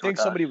what? I think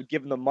somebody would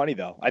give him the money,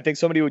 though. I think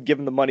somebody would give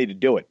him the money to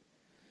do it.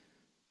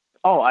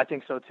 Oh, I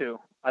think so too.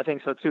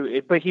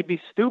 But he'd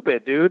be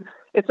stupid, dude.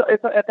 It's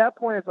at that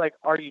point. It's like,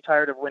 are you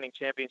tired of winning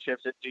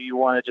championships? Do you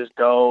want to just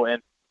go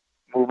and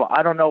move on?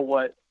 I don't know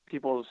what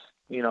people's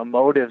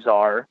motives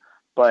are,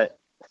 but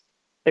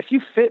if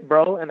you fit,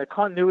 bro, and the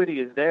continuity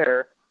is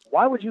there,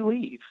 why would you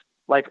leave?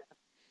 Like,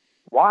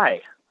 why?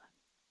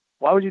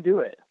 Why would you do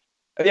it?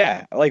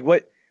 Yeah, like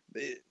what?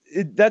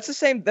 That's the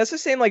same. That's the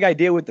same like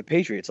idea with the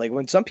Patriots. Like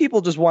when some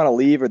people just want to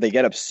leave or they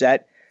get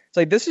upset, it's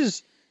like this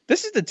is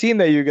the team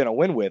that you're gonna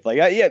win with. Like,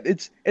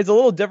 it's a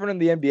little different in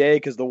the NBA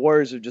because the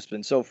Warriors have just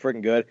been so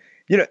freaking good.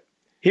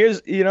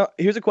 Here's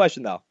a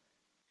question though.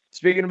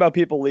 Speaking about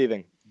people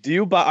leaving,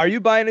 are you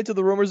buying into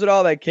the rumors at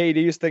all that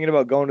KD is thinking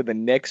about going to the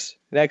Knicks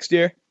next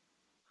year?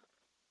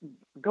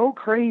 Go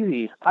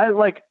crazy!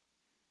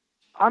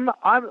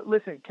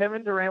 Listen.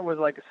 Kevin Durant was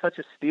like such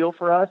a steal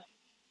for us.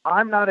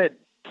 I'm not a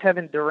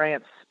Kevin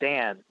Durant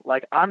stan.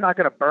 Like, I'm not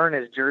gonna burn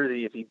his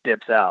jersey if he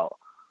dips out.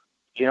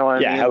 You know what I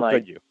mean? Yeah, how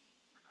could you?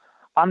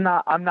 I'm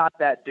not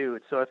that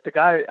dude. So if the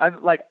guy,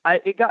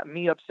 it got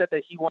me upset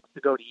that he wants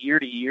to go year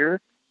to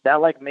year.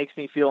 That like makes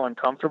me feel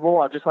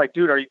uncomfortable. I'm just like,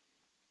 dude, are you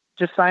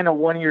just sign a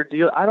 1-year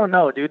deal? I don't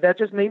know, dude. That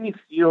just made me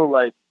feel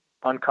like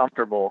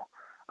uncomfortable.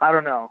 I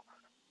don't know,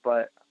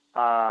 but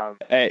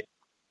hey,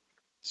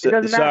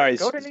 sorry.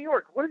 Go to New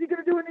York. What is he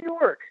gonna do in New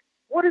York?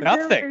 What is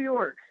there in New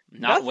York?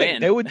 Not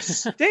win. They would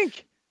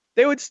stink.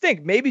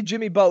 Maybe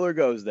Jimmy Butler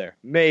goes there.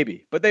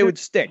 Maybe, but they would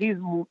stink.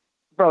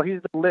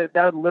 That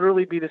would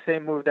literally be the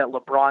same move that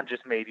LeBron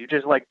just made. You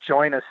just like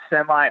join a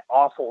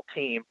semi-awful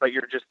team, but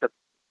you're just the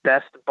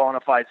best bona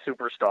fide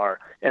superstar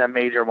in a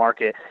major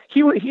market.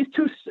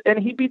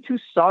 He'd be too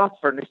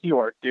soft for New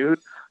York, dude.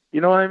 You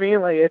know what I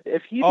mean? Like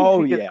if he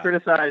gets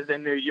criticized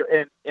in New York,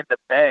 in the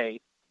Bay,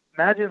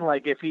 imagine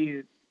like if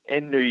he's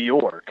in New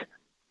York.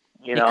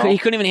 He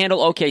couldn't even handle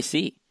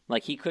OKC.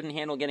 Like he couldn't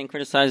handle getting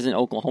criticized in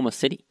Oklahoma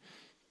City.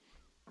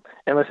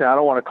 And listen, I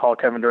don't want to call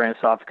Kevin Durant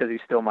soft because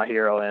he's still my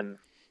hero and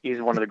he's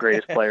one of the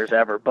greatest players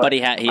ever. But he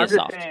is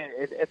soft.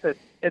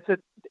 Saying,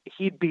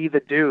 he'd be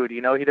the dude. He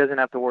doesn't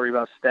have to worry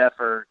about Steph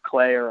or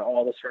Clay or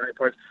all the starting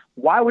players.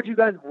 Why would you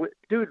guys,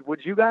 dude?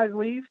 Would you guys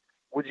leave?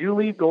 Would you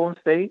leave Golden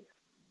State?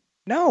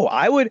 No,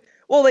 I would.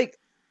 Well,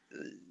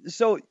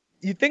 so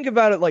you think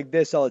about it like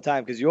this all the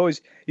time because you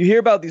hear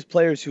about these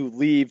players who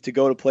leave to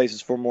go to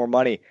places for more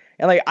money,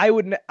 and like I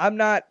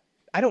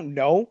don't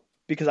know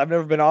because I've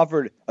never been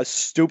offered a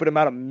stupid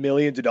amount of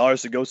millions of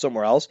dollars to go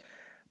somewhere else,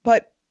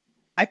 but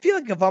I feel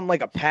like if I'm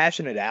like a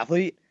passionate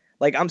athlete,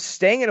 like I'm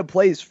staying in a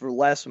place for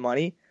less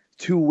money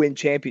to win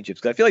championships.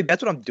 Because I feel like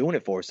that's what I'm doing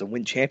it for, is to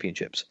win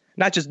championships,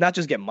 not just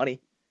get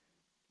money.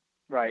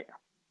 Right.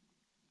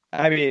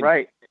 I mean,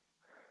 right.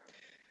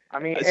 I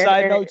mean,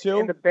 side note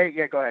too.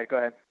 Yeah, go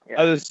ahead. Yeah.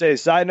 I was gonna say,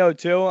 side note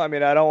too. I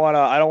mean, I don't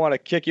want to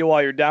kick you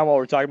while you're down while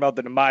we're talking about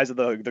the demise of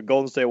the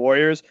Golden State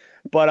Warriors,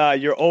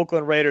 but your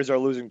Oakland Raiders are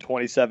losing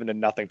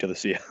 27-0 to the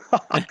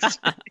Seahawks.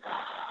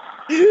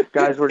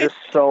 Guys, we're just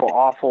so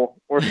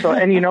awful.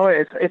 And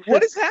it's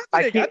what is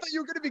happening? I thought you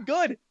were gonna be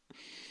good.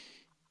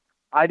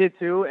 I did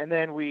too, and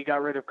then we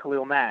got rid of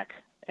Khalil Mack,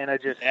 and I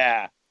just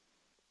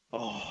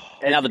Oh,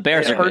 and now the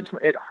Bears are good.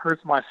 It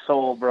hurts my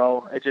soul,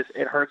 bro.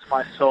 It hurts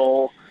my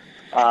soul.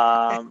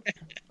 I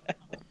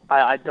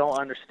don't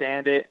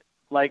understand it.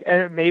 Like,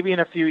 and maybe in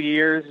a few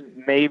years,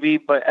 maybe,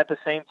 but at the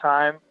same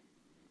time,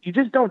 you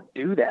just don't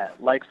do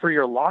that. Like for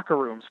your locker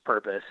room's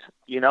purpose,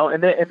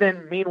 And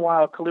then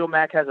meanwhile, Khalil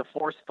Mack has a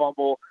forced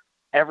fumble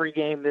every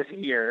game this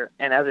year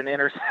and has an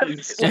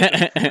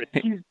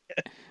interception.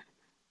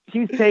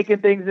 he's taking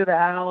things to the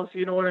house.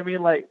 You know what I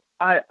mean? Like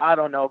I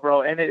don't know,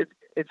 bro. And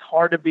it's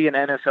hard to be an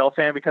NFL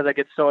fan because I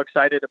get so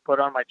excited to put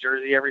on my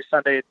jersey every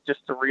Sunday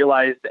just to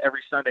realize that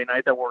every Sunday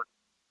night that we're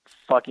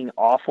fucking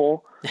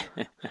awful.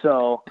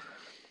 So,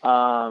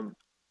 how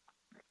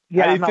do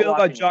you feel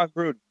about John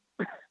Gruden?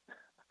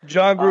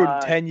 John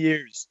Gruden, 10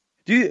 years.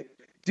 Do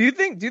you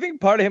think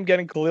part of him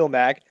getting Khalil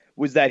Mack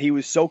was that he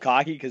was so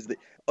cocky? Because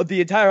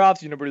the entire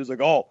offseason, everybody was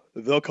like, oh,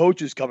 the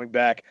coach is coming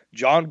back.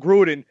 John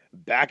Gruden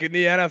back in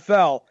the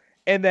NFL.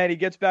 And then he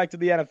gets back to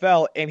the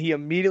NFL, and he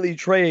immediately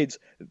trades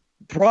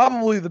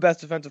probably the best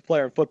defensive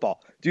player in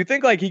football. Do you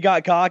think like he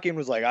got cocky and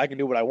was like, I can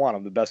do what I want.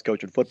 I'm the best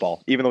coach in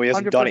football, even though he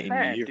hasn't done it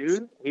in years?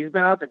 Dude, he's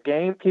been out the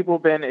game. People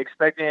have been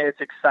expecting it. It's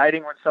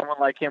exciting when someone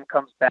like him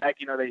comes back,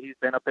 that he's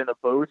been up in the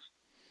booth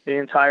the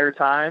entire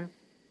time.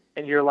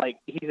 And you're like,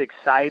 he's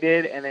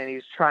excited, and then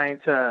he's trying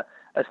to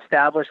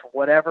establish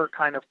whatever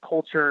kind of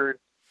culture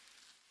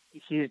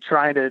he's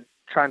trying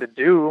to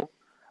do.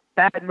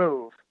 Bad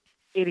move.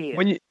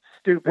 Idiot.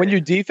 Stupid. When your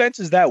defense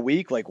is that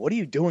weak, like, what are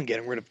you doing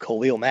getting rid of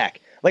Khalil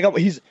Mack? Like,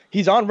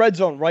 he's on red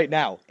zone right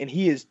now, and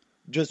he's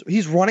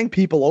running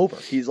people over.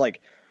 He's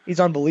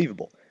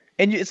unbelievable.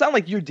 And it's not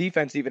like your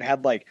defense even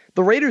had, like,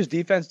 the Raiders'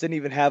 defense didn't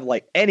even have,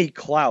 like, any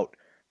clout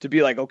to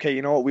be like, okay,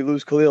 you know what, we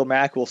lose Khalil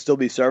Mack, we'll still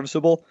be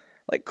serviceable.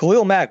 Like,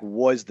 Khalil Mack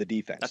was the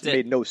defense. It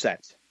made no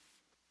sense.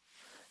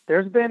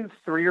 There's been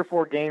 3 or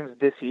 4 games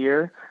this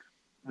year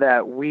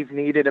that we've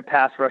needed a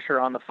pass rusher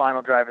on the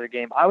final drive of the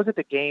game. I was at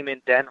the game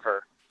in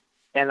Denver,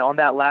 and on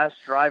that last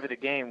drive of the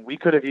game, we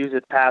could have used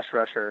a pass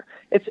rusher.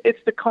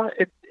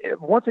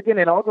 Once again,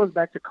 it all goes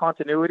back to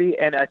continuity,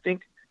 and I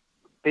think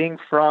being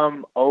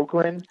from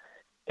Oakland,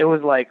 it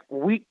was like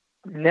we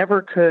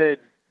never could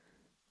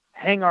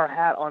hang our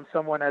hat on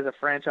someone as a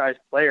franchise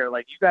player.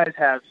 Like, you guys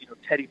have,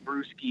 Teddy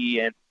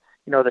Bruschi and,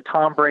 the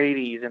Tom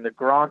Brady's and the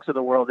Gronks of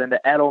the world and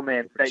the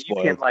Edelmans that you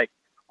can, like,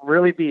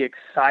 really be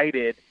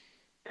excited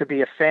to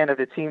be a fan of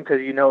the team because,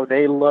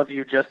 they love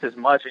you just as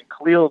much. And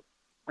Khalil,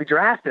 we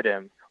drafted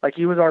him. Like,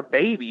 he was our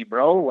baby,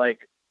 bro.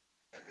 Like,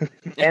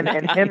 and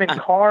him and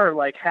Carr,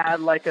 like,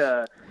 had, like,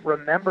 a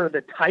Remember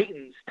the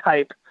Titans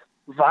type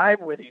vibe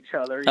with each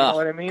other. You know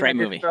what I mean? Great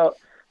movie.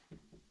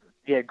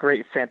 Yeah,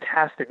 great,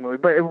 fantastic movie.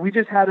 But we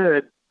just had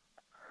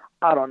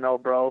I don't know,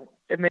 bro.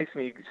 It makes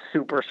me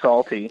super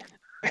salty.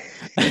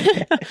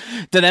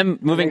 Do them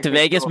moving to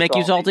Vegas make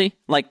you salty?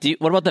 Like,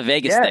 what about the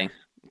Vegas thing?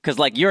 Because,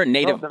 like, you're a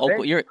native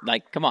Oakland. You're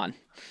like, come on.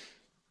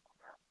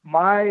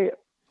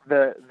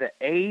 The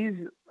A's,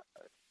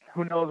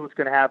 who knows what's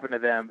going to happen to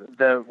them?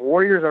 The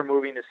Warriors are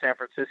moving to San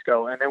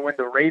Francisco, and then when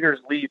the Raiders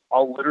leave,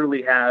 I'll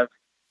literally have.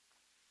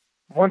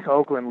 Once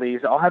Oakland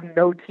leaves, I'll have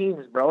no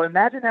teams, bro.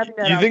 Imagine having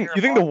that. You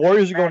think the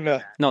Warriors are going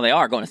to? No, they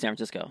are going to San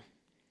Francisco.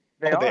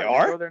 They are.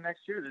 They go there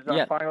next year. This is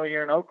our final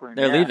year in Oakland.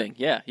 They're leaving.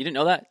 Yeah, you didn't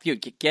know that?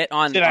 Dude, get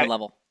on our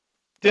level.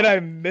 Did I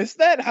miss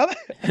that? How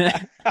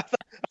the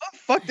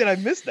fuck did I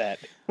miss that?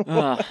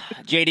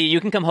 JD, you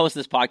can come host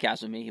this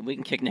podcast with me. We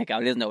can kick Nick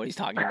out. He doesn't know what he's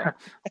talking about.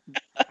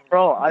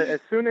 Bro,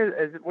 as soon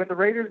as when the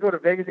Raiders go to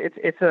Vegas,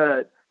 it's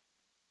a.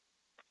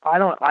 I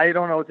don't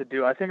know what to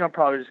do. I think I'm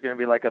probably just going to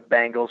be like a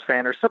Bengals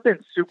fan or something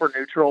super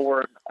neutral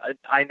where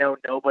I know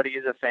nobody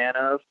is a fan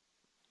of.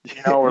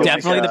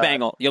 Definitely the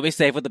Bengals. You'll be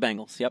safe with the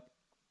Bengals. Yep.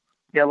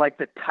 Yeah, like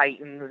the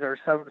Titans or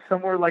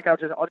somewhere like I'll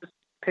just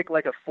pick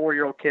like a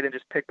 4-year-old kid and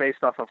just pick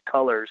based off of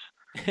colors.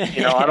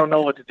 I don't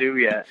know what to do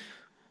yet.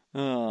 I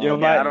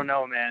don't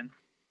know, man.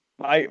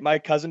 My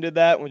cousin did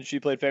that when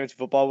she played fantasy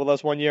football with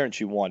us one year and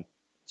she won.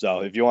 So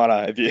if you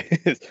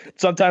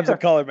sometimes the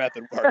color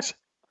method works.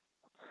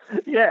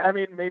 Yeah, I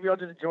mean, maybe I'll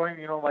just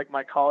join, like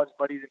my college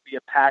buddies and be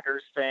a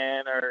Packers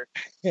fan or,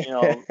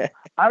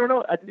 I don't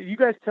know. You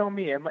guys tell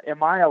me, am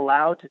I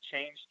allowed to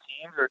change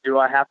teams or do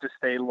I have to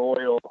stay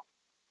loyal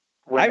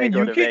when they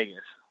go to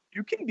Vegas?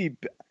 You can be,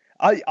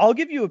 I'll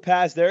give you a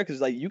pass there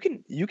because like you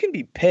can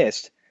be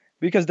pissed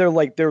because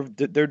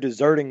they're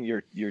deserting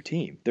your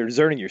team. They're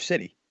deserting your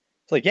city.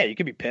 It's like, yeah, you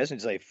can be pissed and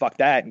say, fuck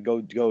that and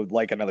go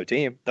like another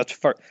team.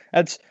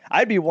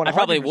 I'd be 100% I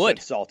probably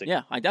would. salty.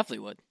 Yeah, I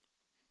definitely would.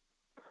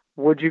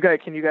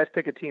 Can you guys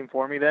pick a team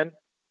for me then?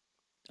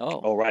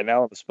 Oh, right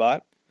now on the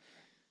spot?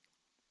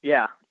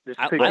 Yeah.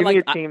 Give me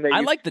a team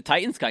I like the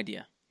Titans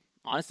idea,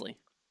 honestly.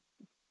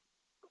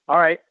 All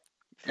right.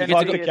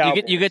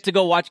 You get to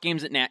go watch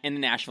games in the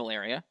Nashville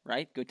area,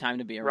 right? Good time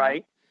to be around.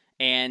 Right.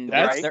 And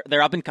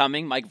they're up and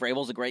coming. Mike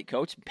Vrabel's a great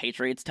coach.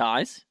 Patriots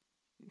ties.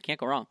 Can't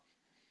go wrong.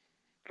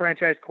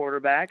 Franchise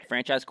quarterback.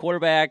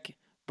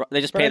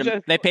 They just paid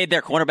him. They paid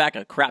their cornerback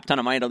a crap ton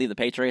of money to leave the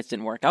Patriots.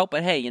 Didn't work out,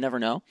 but hey, you never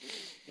know.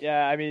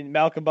 Yeah, I mean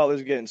Malcolm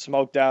Butler's getting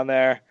smoked down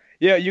there.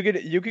 Yeah, you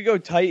could go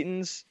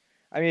Titans.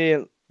 I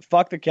mean,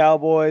 fuck the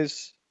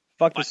Cowboys.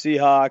 Fuck the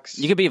Seahawks.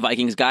 You could be a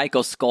Vikings guy.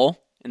 Go Skull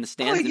in the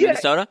stands in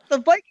Minnesota. The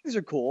Vikings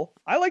are cool.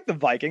 I like the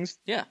Vikings.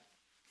 Yeah.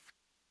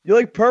 You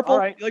like purple?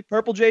 Right. You like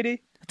purple, JD?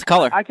 It's a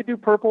color. I could do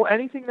purple.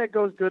 Anything that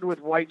goes good with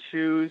white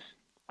shoes.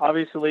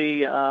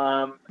 Obviously,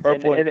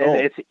 purple and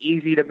it's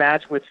easy to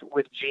match with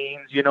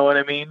jeans. You know what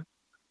I mean?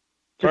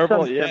 Just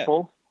purple,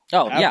 simple.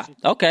 Oh,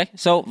 absolutely. Yeah. Okay.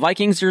 So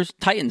Vikings or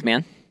Titans,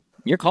 man.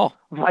 Your call.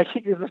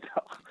 Vikings.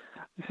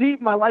 See,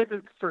 my life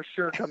is for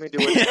sure coming to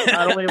it.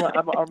 Not only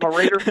I'm a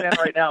Raider fan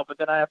right now, but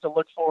then I have to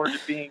look forward to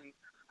being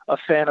a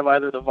fan of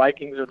either the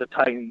Vikings or the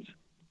Titans.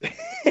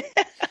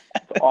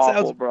 It's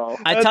awful, bro.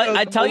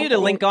 I tell you to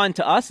link on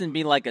to us and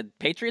be like a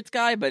Patriots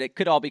guy, but it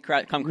could all be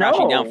come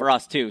crashing down for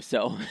us too.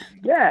 So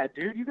yeah,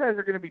 dude, you guys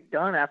are going to be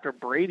done after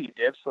Brady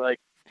dips. Like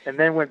And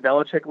then when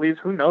Belichick leaves,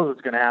 who knows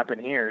what's going to happen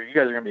here? You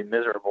guys are going to be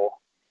miserable.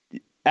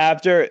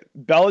 After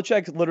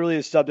Belichick literally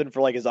is subbed in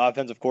for like his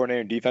offensive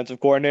coordinator and defensive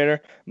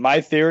coordinator,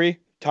 my theory,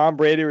 Tom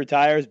Brady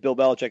retires, Bill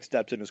Belichick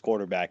steps in as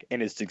quarterback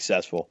and is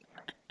successful.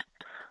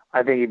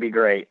 I think he'd be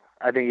great.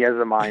 I think he has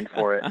the mind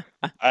for it.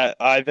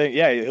 I think,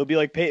 yeah, he'll be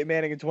like Peyton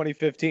Manning in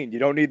 2015. You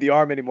don't need the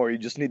arm anymore. You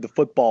just need the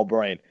football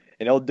brain,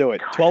 and he'll do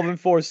it.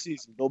 12-4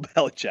 season, Bill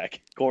Belichick,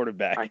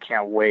 quarterback. I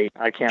can't wait.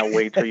 I can't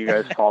wait till you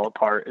guys fall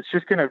apart. It's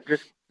just going to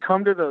just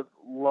come to the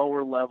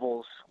lower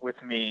levels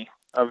with me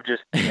of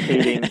just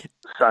hating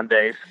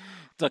Sundays.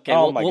 It's okay.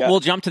 We'll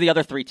jump to the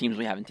other 3 teams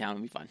we have in town.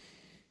 It'll be fun.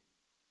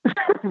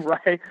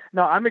 Right.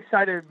 No, I'm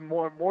excited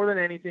more than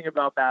anything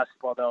about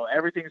basketball, though.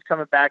 Everything's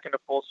coming back into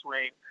full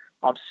swing.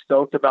 I'm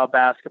stoked about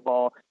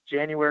basketball.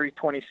 January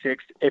 26th.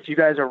 If you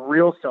guys are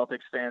real Celtics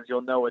fans,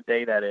 you'll know what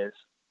day that is.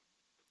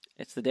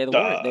 It's the day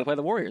they play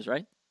the Warriors,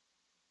 right?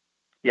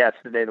 Yeah, it's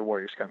the day the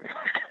Warriors come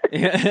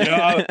in.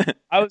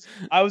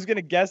 I was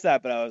gonna guess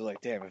that, but I was like,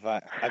 damn,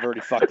 I've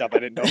already fucked up. I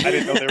didn't know they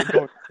were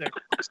going to San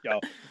Francisco.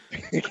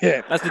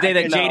 That's the day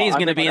that JD's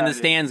gonna be in the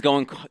stands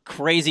going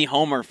crazy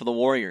homer for the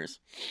Warriors.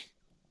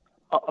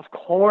 Of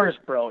course,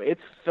 bro.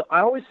 I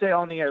always say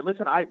on the air,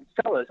 listen,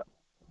 fellas,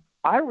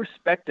 I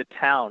respect the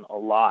town a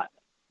lot.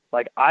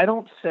 Like, I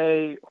don't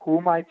say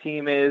who my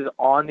team is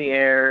on the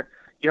air.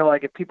 You know,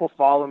 like, if people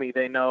follow me,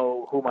 they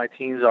know who my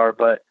teams are,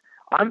 but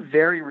I'm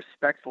very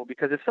respectful,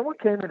 because if someone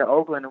came into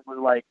Oakland and was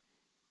like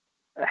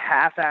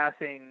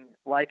half-assing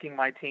liking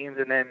my teams,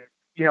 and then,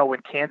 you know,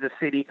 when Kansas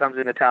City comes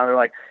into town, they're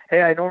like,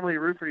 hey, I normally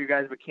root for you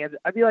guys, but Kansas,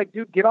 I'd be like,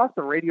 dude, get off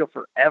the radio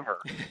forever.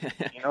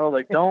 You know,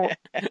 like, don't,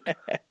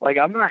 like,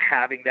 I'm not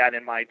having that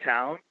in my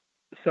town.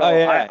 So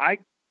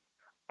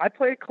I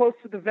play it close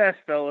to the vest,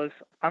 fellas.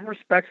 I'm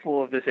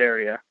respectful of this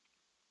area.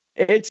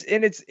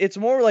 It's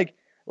more like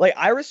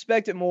I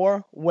respect it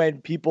more when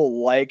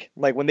people like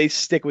when they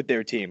stick with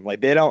their team.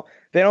 Like, they don't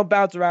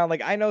bounce around.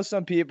 Like, I know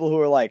some people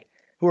who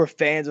are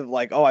fans of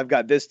like, oh, I've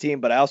got this team,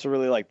 but I also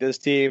really like this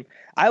team.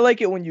 I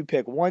like it when you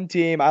pick one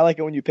team. I like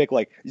it when you pick,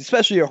 like,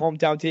 especially your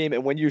hometown team,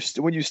 and when you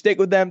stick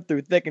with them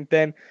through thick and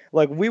thin.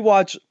 Like, we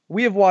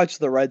have watched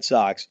the Red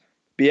Sox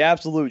be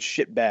absolute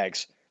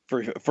shitbags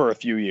for a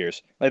few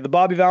years. Like the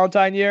Bobby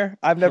Valentine year,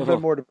 I've never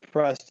been more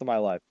depressed in my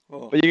life.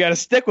 But you got to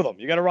stick with them.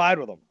 You got to ride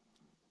with them.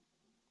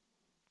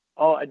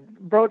 Oh,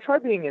 bro, try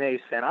being an A's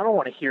fan. I don't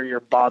want to hear your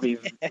Bobby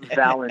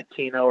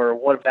Valentino or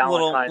what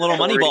Valentine. Little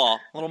money ball.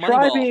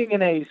 Try being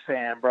an A's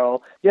fan,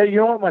 bro. Yeah, you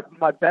know what?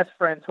 My best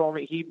friend told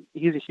me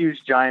he's a huge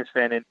Giants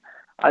fan, and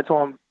I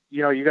told him,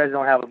 you know, you guys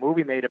don't have a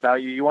movie made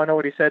about you. You want to know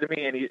what he said to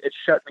me? And it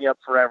shut me up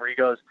forever. He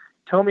goes,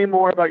 tell me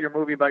more about your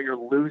movie about your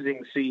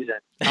losing season.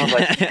 I was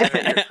like, damn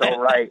it, you're so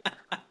right.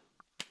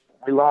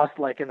 We lost,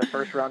 like, in the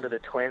first round to the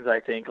Twins, I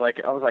think.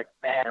 Like, I was like,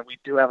 man, we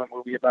do have a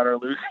movie about our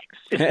losing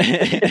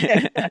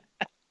season.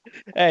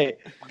 Hey,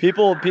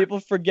 people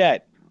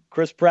forget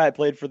Chris Pratt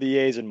played for the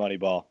A's in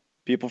Moneyball.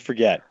 People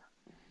forget.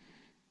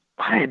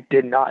 I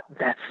did not.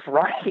 That's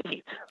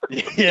right.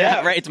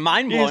 Yeah, right. It's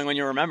mind-blowing when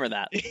you remember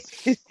that.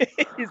 He's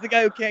the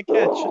guy who can't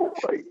catch. Oh,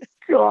 my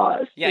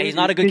gosh. Yeah, he's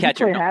not a good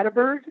catcher. Did he play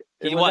Hatterberg?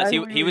 He was.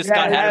 He was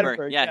Scott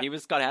Hatterberg. Yeah, he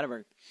was Scott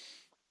Hatterberg.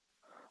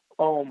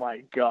 Oh,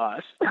 my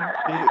gosh.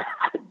 I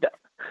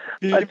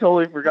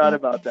totally forgot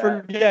about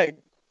that. Yeah,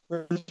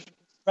 Chris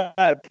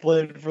Pratt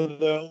played for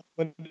the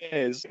Oakland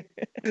A's.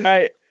 All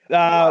right.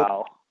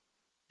 Wow.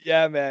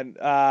 Yeah, man.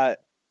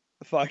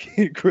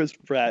 Fucking Chris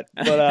Pratt.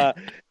 But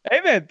hey,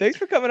 man, thanks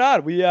for coming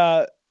on. We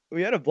had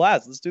a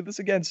blast. Let's do this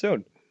again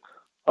soon.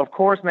 Of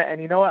course, man.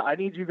 And you know what? I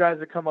need you guys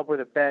to come up with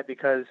a bet,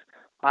 because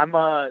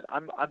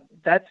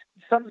that's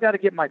something's got to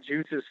get my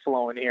juices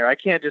flowing here. I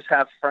can't just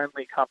have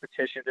friendly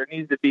competition. There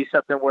needs to be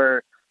something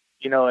where,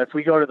 you know, if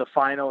we go to the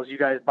finals, you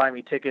guys buy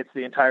me tickets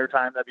the entire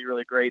time. That'd be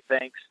really great.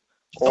 Thanks.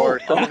 Or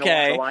something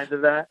along the lines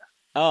of that.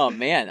 Oh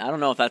man, I don't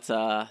know if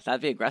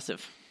that'd be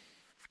aggressive.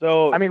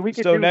 So I mean, we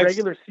could do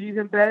regular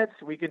season bets.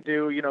 We could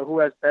do, you know, who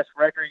has best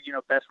record. You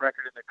know, best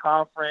record in the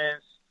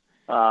conference.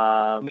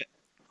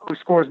 Who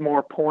scores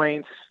more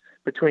points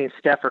between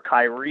Steph or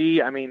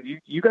Kyrie? I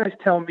mean, you guys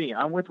tell me.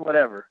 I'm with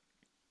whatever.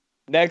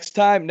 Next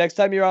time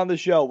you're on the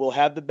show, we'll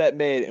have the bet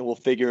made and we'll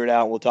figure it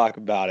out and we'll talk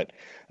about it.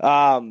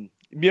 You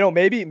know,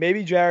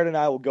 maybe Jared and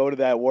I will go to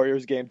that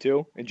Warriors game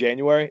too in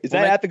January. Is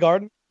that at the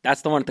Garden?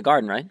 That's the one at the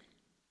Garden, right?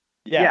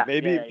 Yeah,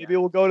 maybe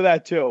we'll go to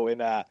that too,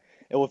 and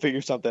we'll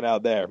figure something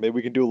out there. Maybe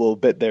we can do a little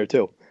bit there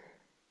too.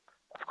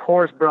 Of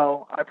course,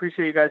 bro. I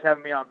appreciate you guys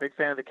having me on. Big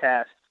fan of the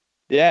cast.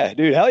 Yeah,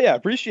 dude. Hell yeah,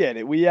 appreciate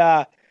it.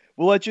 We'll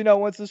let you know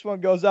once this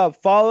one goes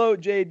up. Follow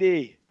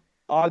JD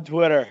on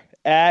Twitter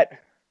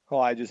at. Oh,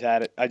 I just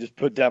had it. I just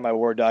put down my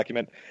Word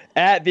document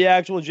at the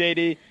actual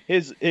JD.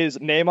 His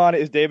name on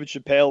it is David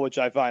Chappelle, which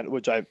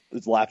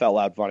is laugh out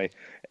loud funny.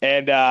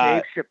 And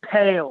Dave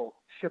Chappelle.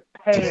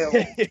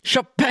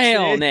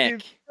 Chappelle,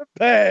 Nick.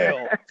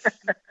 Chappelle.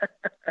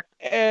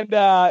 And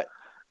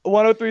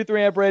 103.3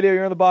 Amp Radio.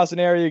 You're in the Boston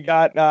area. You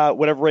got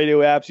whatever radio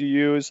apps you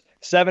use.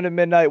 7 to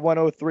midnight,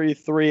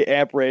 103.3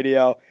 Amp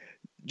Radio.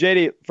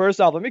 JD,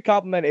 first off, let me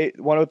compliment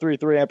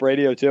 103.3 Amp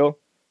Radio too.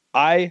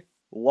 I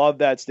love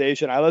that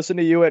station. I listen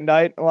to you at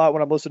night a lot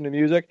when I'm listening to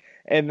music.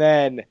 And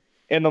then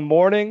in the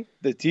morning,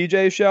 the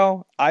TJ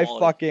show, I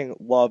fucking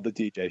love the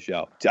TJ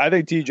show. I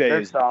think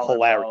TJ is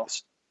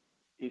hilarious.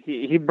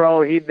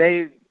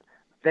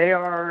 They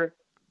are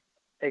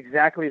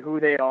exactly who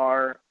they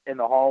are in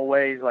the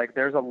hallways. Like,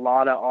 there's a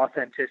lot of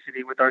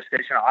authenticity with our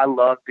station. I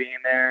love being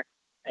there.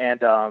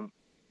 And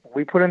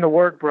we put in the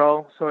work,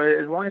 bro. So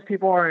as long as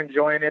people are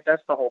enjoying it,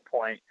 that's the whole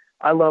point.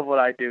 I love what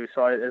I do.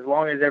 So as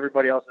long as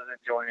everybody else is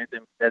enjoying it,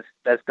 then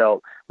that's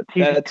dope. But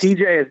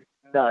TJ is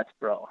nuts,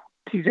 bro.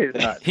 TJ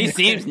is nuts. He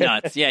seems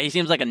nuts. Yeah, he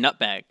seems like a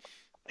nutbag.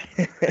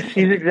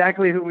 He's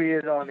exactly who he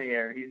is on the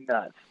air. He's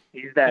nuts.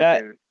 He's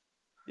that dude.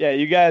 Yeah,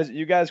 you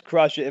guys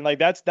crush it, and like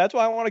that's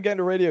why I want to get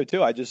into radio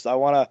too. I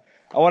want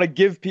to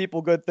give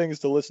people good things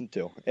to listen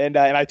to, and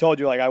I told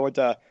you, like,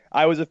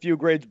 I was a few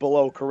grades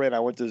below Corinne. I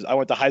went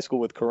to high school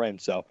with Corinne,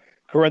 so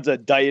Corinne's a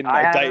Dayton,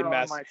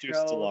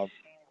 Massachusetts alum.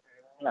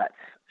 Nuts.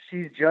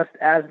 She's just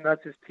as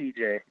nuts as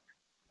TJ.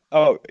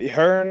 Oh,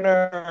 her and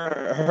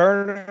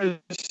her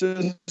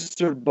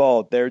sister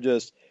both.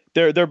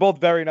 They're both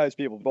very nice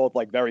people, both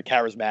like very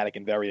charismatic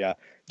and very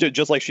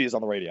just like she is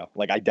on the radio,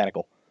 like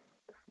identical.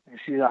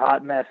 She's a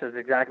hot mess. Is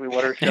exactly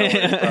what her show is.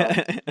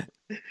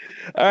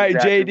 All right,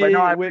 exactly. JD. But no,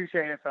 I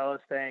appreciate it,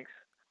 fellas. Thanks.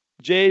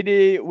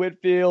 JD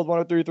Whitfield,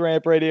 103.3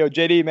 Amp Radio.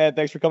 JD, man,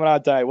 thanks for coming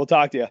on tonight. We'll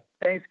talk to you.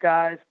 Thanks,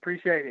 guys.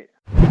 Appreciate it.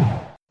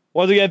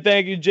 Once again,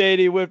 thank you,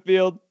 JD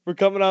Whitfield, for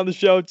coming on the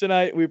show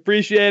tonight. We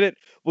appreciate it.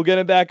 We'll get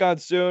him back on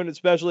soon,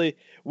 especially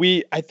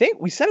I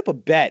think we set up a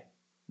bet.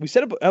 We're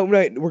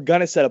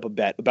going to set up a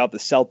bet about the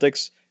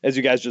Celtics, as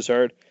you guys just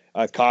heard.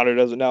 Connor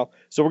doesn't know.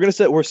 So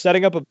we're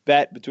setting up a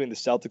bet between the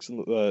Celtics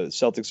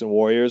and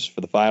Warriors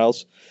for the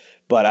finals.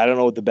 But I don't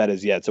know what the bet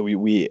is yet. So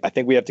I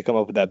think we have to come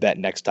up with that bet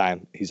next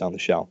time he's on the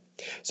show.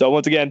 So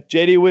once again,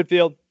 JD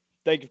Whitfield,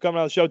 thank you for coming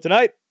on the show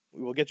tonight.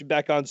 We will get you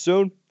back on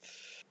soon.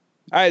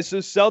 All right, so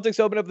Celtics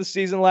opened up the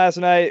season last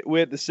night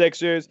with the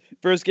Sixers.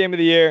 First game of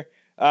the year.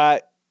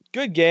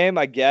 Good game,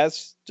 I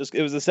guess.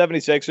 It was the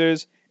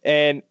 76ers.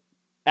 And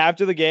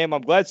after the game,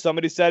 I'm glad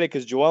somebody said it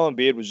because Joel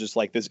Embiid was just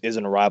like, this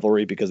isn't a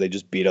rivalry because they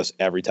just beat us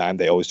every time.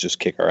 They always just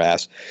kick our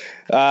ass.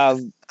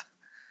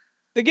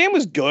 The game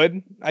was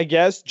good, I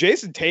guess.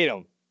 Jason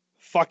Tatum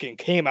fucking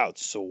came out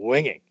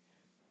swinging.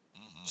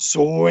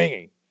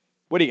 Swinging.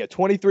 What do you get,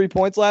 23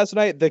 points last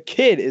night? The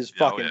kid is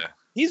fucking... Yeah.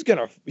 He's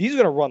gonna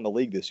run the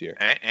league this year.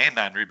 And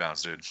 9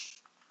 rebounds, dude.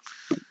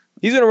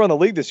 He's gonna run the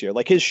league this year.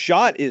 Like, his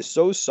shot is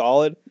so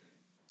solid,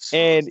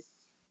 and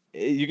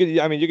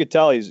you could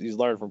tell he's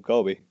learned from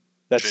Kobe.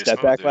 That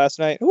step back last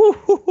night.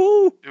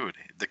 Woo-hoo-hoo. Dude,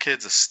 the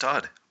kid's a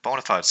stud,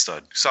 bona fide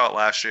stud. You saw it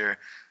last year.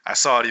 I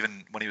saw it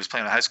even when he was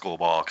playing high school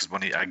ball because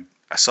when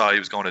I saw he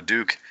was going to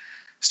Duke.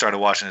 Started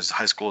watching his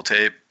high school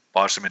tape.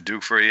 Watched him in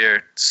Duke for a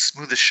year.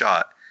 Smoothest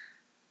shot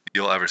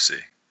you'll ever see.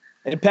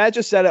 And Pat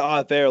just said it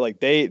out there,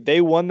 like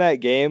they won that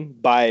game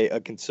by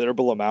a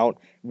considerable amount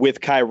with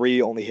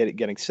Kyrie only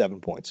getting 7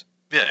 points.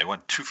 Yeah, he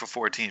went 2 for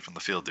 14 from the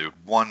field, dude.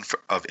 1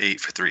 of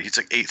 8 for 3. He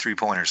took 8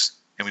 3-pointers,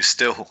 and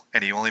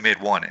he only made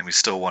 1, and we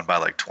still won by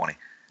like 20.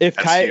 If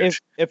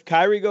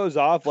Kyrie goes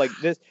off like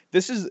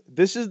this is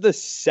the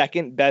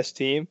second best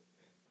team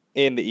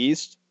in the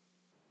East,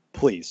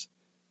 please,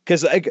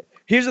 because like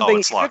here's the thing,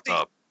 it's locked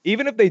up.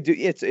 Even if they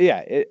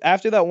do,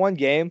 after that one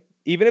game.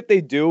 Even if they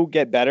do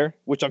get better,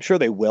 which I'm sure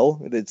they will,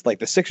 it's like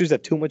the Sixers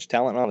have too much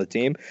talent on the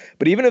team.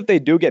 But even if they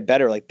do get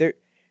better, like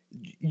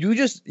you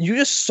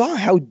just saw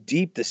how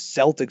deep the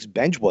Celtics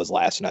bench was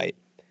last night.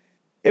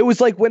 It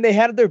was like when they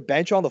had their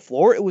bench on the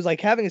floor, it was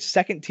like having a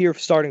second tier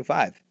starting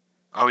 5.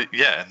 Oh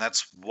yeah, and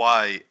that's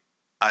why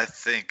I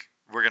think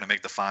we're gonna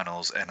make the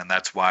finals, and then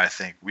that's why I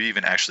think we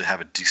even actually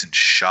have a decent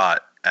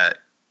shot at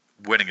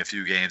winning a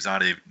few games.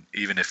 Not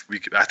even if we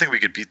could, I think we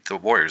could beat the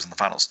Warriors in the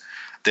finals.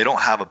 They don't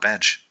have a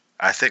bench.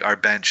 I think our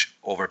bench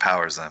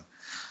overpowers them.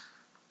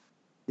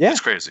 Yeah.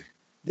 It's crazy.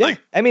 Yeah.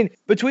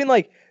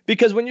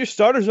 Because when your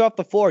starters are off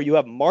the floor, you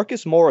have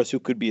Marcus Morris, who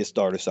could be a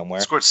starter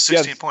somewhere. He scored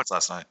 16 points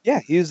last night.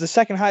 Yeah, he was the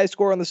second highest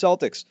scorer on the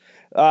Celtics.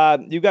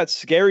 You got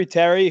Scary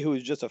Terry,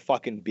 who's just a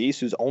fucking beast,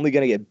 who's only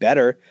going to get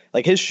better.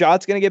 Like, his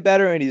shot's going to get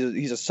better, and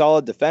he's a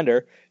solid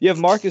defender. You have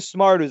Marcus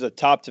Smart, who's a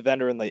top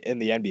defender in the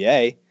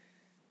NBA.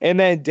 And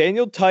then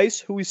Daniel Tice,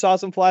 who we saw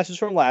some flashes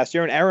from last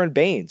year, and Aaron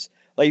Baines.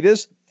 Like,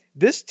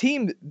 This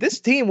team,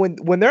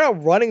 when they're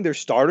out running their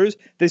starters,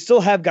 they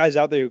still have guys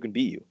out there who can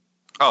beat you.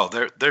 Oh,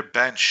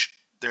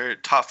 their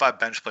top 5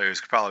 bench players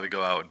could probably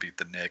go out and beat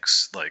the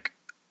Knicks, like,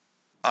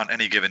 on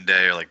any given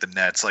day, or like the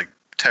Nets, like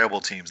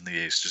terrible teams in the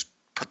East. Just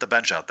put the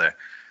bench out there.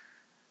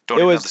 Don't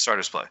even have the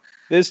starters play.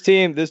 This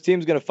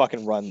team's gonna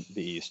fucking run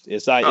the East.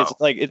 It's not even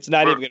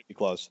gonna be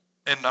close.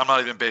 And I'm not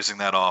even basing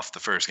that off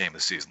the first game of the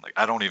season. Like,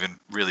 I don't even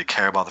really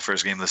care about the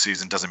first game of the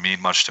season. It doesn't mean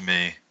much to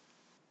me.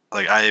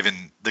 Like,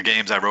 the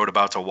games I wrote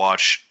about to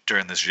watch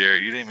during this year,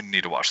 you didn't even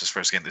need to watch this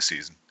first game of the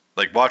season.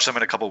 Like, watch them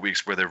in a couple of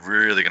weeks where they're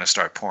really going to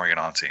start pouring it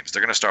on teams.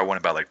 They're going to start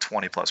winning by like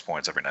 20-plus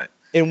points every night.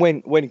 And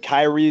when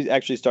Kyrie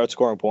actually starts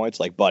scoring points,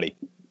 like, buddy.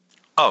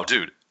 Oh,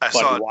 dude.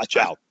 Watch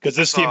out. Because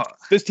this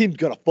team's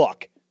going to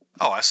fuck.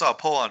 Oh, I saw a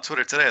poll on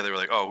Twitter today. They were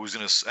like, "Oh, who's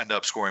going to end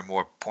up scoring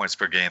more points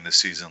per game this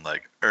season,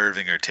 like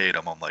Irving or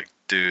Tatum?" I'm like,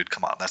 dude,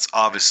 come on. That's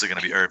obviously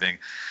going to be Irving.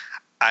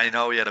 I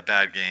know he had a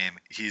bad game.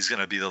 He's going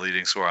to be the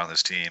leading scorer on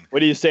this team.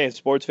 What are you saying?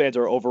 Sports fans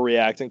are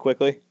overreacting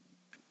quickly?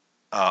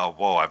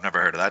 Whoa, I've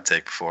never heard of that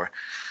take before.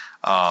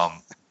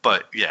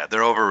 But, yeah,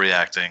 they're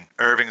overreacting.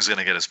 Irving's going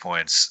to get his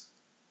points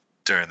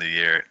during the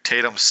year.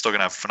 Tatum's still going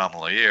to have a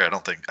phenomenal year. I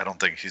don't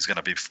think he's going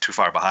to be too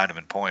far behind him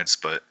in points,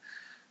 but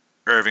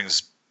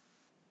Irving's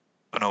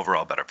an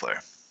overall better player.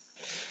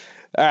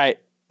 All right.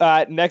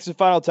 Next and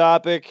final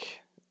topic.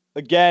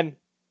 Again,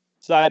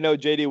 side note,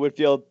 JD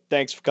Whitfield,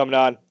 thanks for coming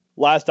on.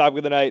 Last topic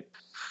of the night.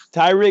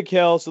 Tyreek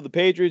Hill. So the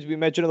Patriots, we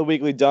mentioned in the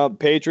weekly dump,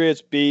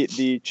 Patriots beat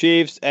the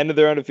Chiefs, end of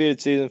their undefeated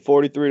season,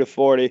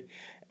 43-40.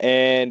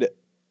 And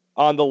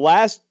on the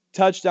last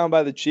touchdown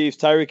by the Chiefs,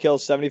 Tyreek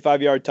Hill's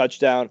 75-yard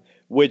touchdown,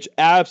 which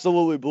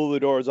absolutely blew the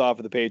doors off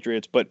of the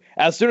Patriots. But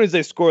as soon as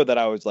they scored that,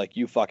 I was like,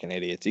 you fucking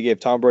idiots. You gave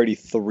Tom Brady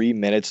 3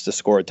 minutes to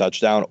score a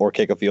touchdown or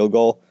kick a field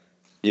goal.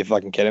 You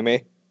fucking kidding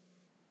me?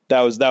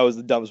 That was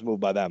the dumbest move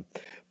by them.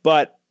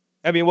 But,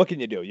 I mean, what can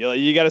you do?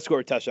 You got to score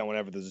a touchdown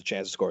whenever there's a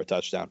chance to score a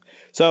touchdown.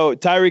 So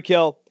Tyreek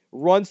Hill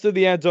runs to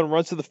the end zone,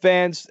 runs to the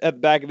fans at the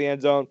back of the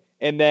end zone,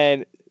 and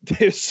then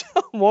there's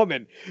some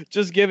woman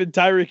just giving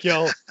Tyreek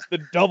Hill the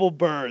double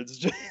birds,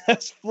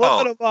 just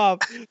flipping him off,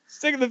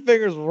 sticking the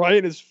fingers right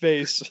in his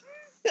face.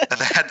 And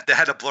they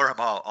had to blur him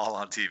all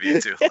on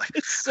TV too.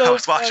 Like, so I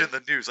was watching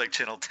the news, like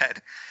Channel 10,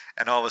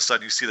 and all of a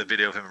sudden you see the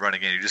video of him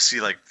running in. You just see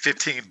like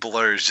 15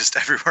 blurs just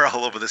everywhere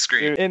all over the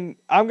screen. And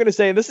I'm going to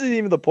say, and this isn't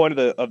even the point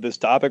of this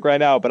topic right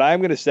now, but I'm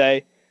going to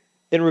say,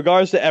 in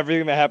regards to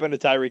everything that happened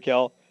to Tyreek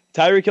Hill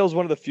is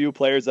one of the few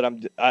players that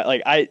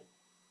I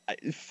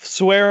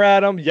swear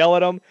at him, yell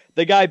at him.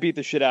 The guy beat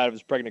the shit out of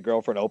his pregnant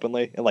girlfriend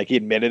openly, and like he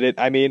admitted it.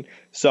 I mean,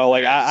 so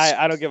like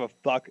I don't give a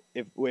fuck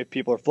if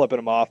people are flipping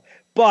him off,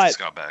 but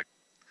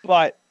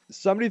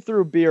somebody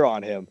threw beer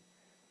on him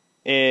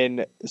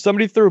in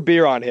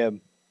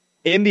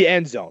the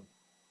end zone,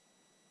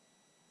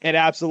 and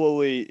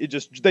absolutely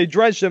they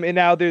drenched him. And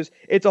now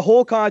it's a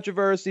whole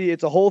controversy,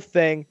 it's a whole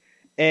thing,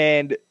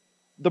 and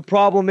the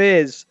problem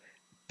is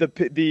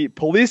the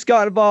police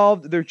got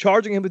involved. They're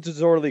charging him with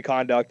disorderly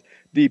conduct.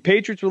 The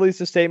Patriots released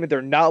a statement.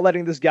 They're not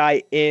letting this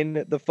guy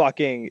in the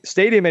fucking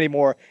stadium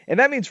anymore. And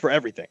that means for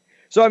everything.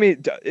 So, I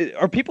mean,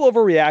 are people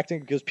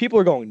overreacting? Because people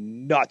are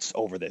going nuts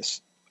over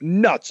this.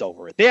 Nuts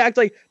over it. They act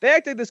like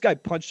this guy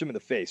punched him in the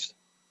face.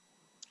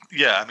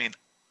 Yeah, I mean,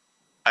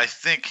 I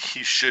think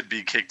he should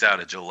be kicked out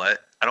of Gillette.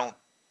 I don't,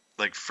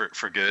 like,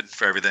 for good,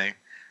 for everything.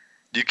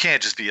 You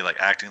can't just be,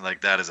 like, acting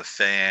like that as a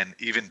fan,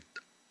 even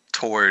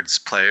towards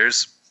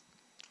players.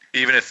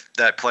 Even if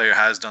that player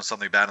has done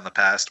something bad in the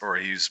past or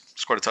he's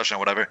scored a touchdown,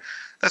 whatever,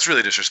 that's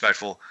really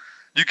disrespectful.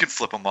 You can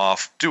flip him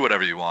off, do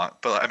whatever you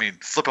want. But, I mean,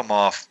 flip him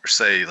off or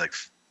say, like,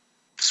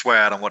 swear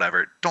at him,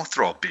 whatever. Don't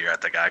throw a beer at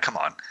the guy. Come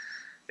on.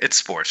 It's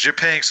sports. You're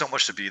paying so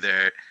much to be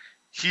there.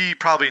 He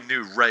probably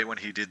knew right when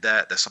he did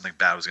that something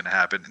bad was going to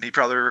happen, and he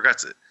probably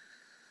regrets it.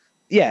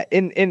 Yeah,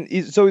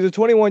 so he's a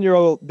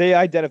 21-year-old. They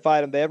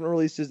identified him. They haven't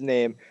released his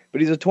name,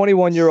 but he's a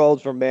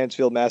 21-year-old from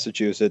Mansfield,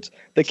 Massachusetts.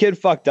 The kid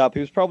fucked up.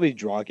 He was probably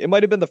drunk. It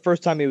might have been the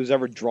first time he was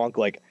ever drunk,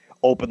 like,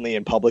 openly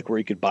in public where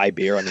he could buy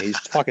beer. I mean, he's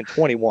fucking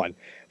 21.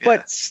 Yeah.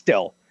 But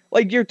still,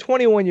 like, you're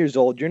 21 years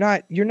old. You're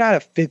not a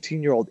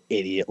 15-year-old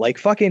idiot. Like,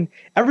 fucking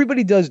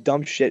everybody does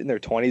dumb shit in their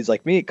 20s.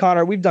 Like me,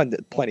 Connor, we've done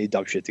plenty of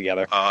dumb shit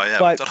together. Oh,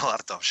 yeah, we've done a lot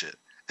of dumb shit.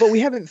 But we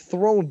haven't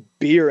thrown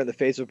beer in the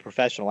face of a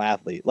professional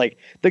athlete. Like,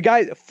 the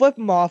guy, flip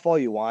him off all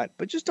you want,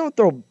 but just don't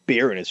throw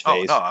beer in his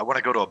face. Oh, no, I want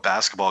to go to a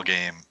basketball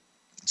game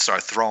and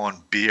start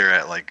throwing beer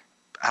at, like,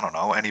 I don't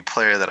know, any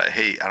player that I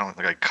hate. I don't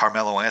like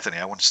Carmelo Anthony.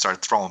 I want to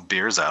start throwing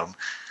beers at him.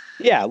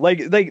 Yeah,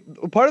 like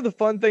part of the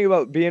fun thing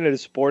about being at a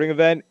sporting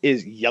event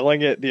is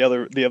yelling at the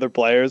other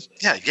players.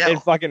 Yeah.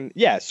 And fucking,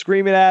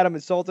 screaming at them,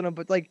 insulting them.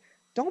 But, like,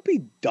 don't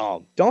be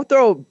dumb. Don't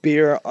throw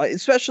beer,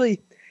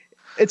 especially...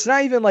 It's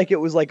not even like it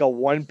was like a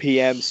 1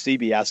 p.m.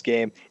 CBS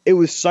game. It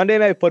was Sunday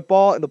Night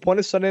Football, and the point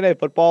of Sunday Night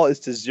Football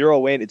is to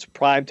zero in. It's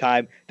prime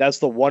time. That's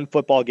the one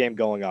football game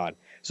going on.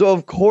 So,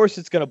 of course,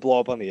 it's going to blow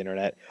up on the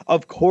internet.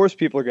 Of course,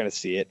 people are going to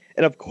see it.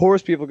 And, of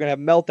course, people are going to have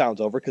meltdowns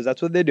over because that's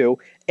what they do.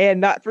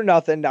 And not for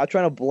nothing, not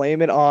trying to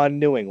blame it on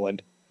New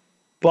England.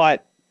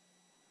 But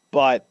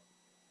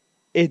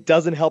it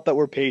doesn't help that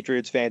we're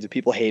Patriots fans and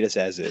people hate us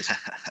as is.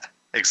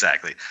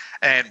 Exactly.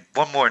 And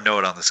one more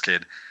note on this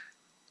kid.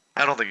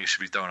 I don't think he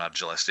should be thrown out of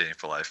Gillette Stadium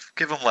for life.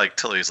 Give him like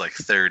till he's like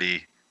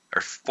 30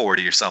 or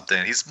 40 or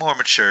something. He's more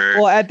mature.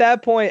 Well, at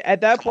that point,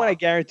 I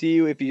guarantee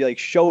you, if he like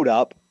showed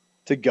up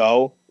to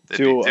go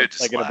to an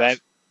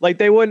event, like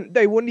they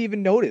wouldn't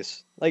even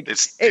notice. Like, do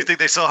you think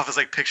they still have his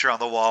like picture on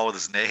the wall with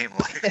his name?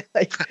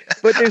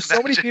 But there's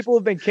so many people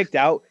who've been kicked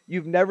out.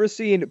 You've never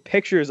seen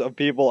pictures of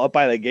people up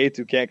by the gates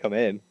who can't come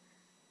in.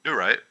 You're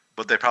right,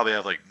 but they probably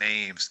have like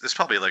names. There's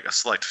probably like a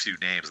select few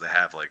names they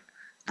have like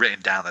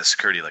written down that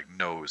security like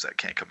knows that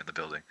can't come in the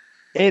building.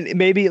 And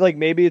maybe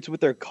it's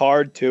with their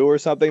card too or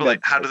something. But, like,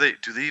 how do they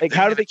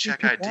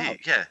check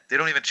ID? Yeah, they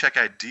don't even check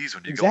IDs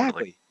when you go in.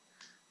 Like,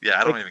 Yeah,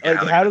 I don't even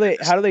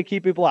get how do they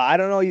keep people out? I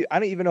don't know. I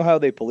don't even know how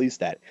they police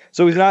that.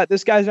 So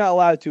this guy's not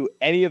allowed to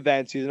any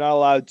events. He's not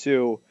allowed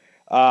to.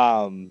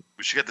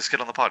 We should get this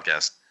kid on the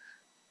podcast.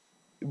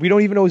 We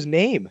don't even know his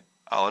name.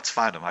 Oh, let's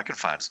find him. I can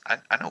find. I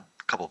know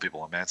a couple of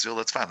people in Mansfield.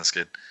 Let's find this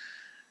kid.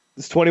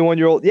 This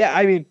 21-year-old. Yeah,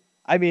 I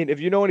mean, if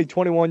you know any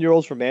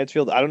 21-year-olds from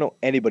Mansfield, I don't know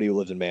anybody who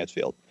lives in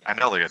Mansfield. I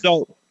know they're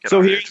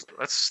so here's.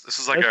 This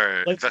is like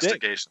our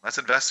investigation. Let's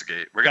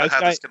investigate. We're gonna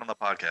have this kid on the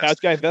podcast.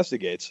 Couch Guy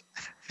Investigates.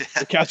 Yeah.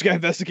 The Couch Guy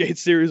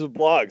Investigates series of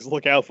blogs.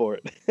 Look out for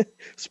it.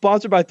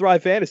 Sponsored by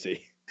Thrive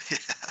Fantasy. Yeah.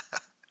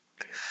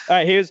 All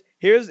right,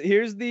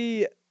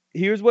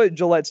 here's what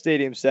Gillette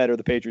Stadium said, or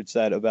the Patriots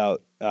said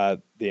about the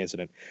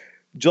incident.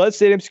 Gillette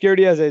Stadium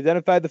security has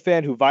identified the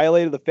fan who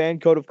violated the fan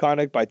code of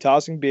conduct by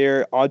tossing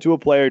beer onto a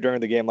player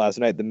during the game last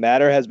night. The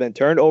matter has been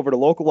turned over to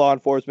local law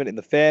enforcement, and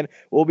the fan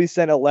will be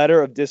sent a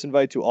letter of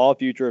disinvite to all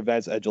future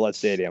events at Gillette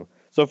Stadium.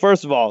 So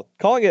first of all,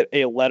 calling it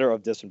a letter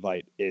of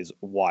disinvite is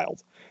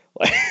wild.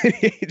 Like,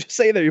 just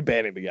say that you're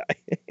banning the guy.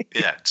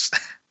 Yeah.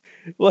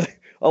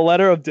 Like, a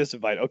letter of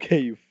disinvite.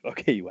 Okay,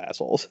 you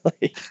assholes.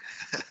 Like,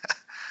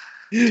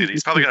 dude,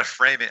 he's probably gonna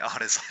frame it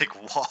on his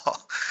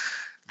wall.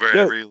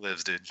 Wherever he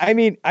lives, dude. I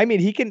mean,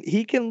 he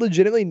can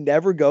legitimately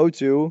never go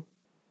to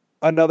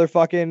another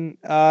fucking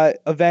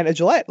event at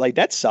Gillette. Like,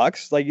 that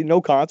sucks. Like, no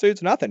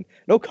concerts, nothing.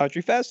 No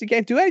country fest. He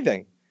can't do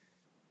anything.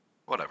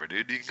 Whatever,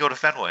 dude. You can go to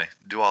Fenway,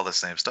 do all the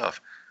same stuff.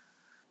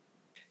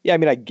 Yeah, I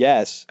mean, I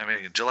guess. I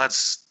mean,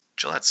 Gillette's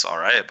all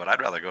right, but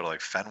I'd rather go to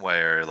Fenway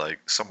or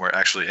somewhere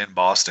actually in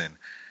Boston.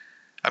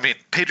 I mean,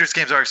 Patriots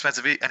games are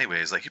expensive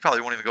anyways. Like, you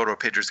probably won't even go to a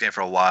Patriots game for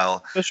a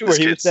while. Especially where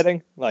he was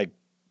sitting. Like,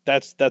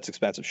 that's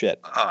expensive shit.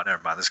 Oh,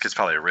 never mind. This kid's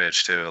probably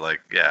rich too.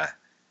 Like, yeah.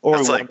 Or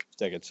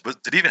tickets.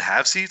 Did he even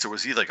have seats, or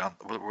was he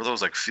were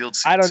those field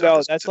seats? I don't know.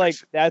 That's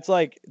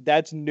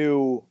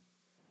new.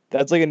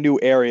 That's like a new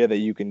area that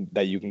you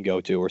can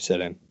go to or sit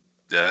in.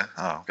 Yeah.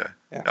 Oh, okay.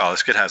 Yeah. Oh,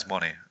 this kid has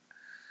money.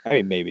 I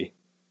mean, maybe.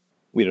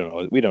 We don't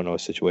know. We don't know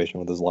his situation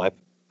with his life.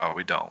 Oh,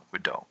 we don't.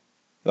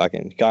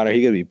 Fucking Connor,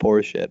 he could be poor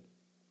as shit.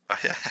 Oh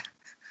yeah.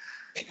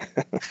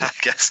 I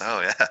guess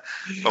so. Yeah.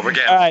 But we're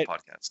getting on the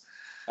podcast.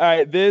 All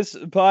right, this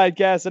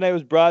podcast tonight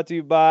was brought to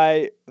you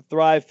by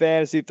Thrive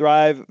Fantasy.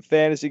 Thrive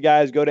Fantasy,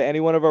 guys, go to any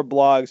one of our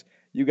blogs.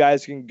 You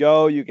guys can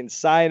go. You can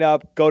sign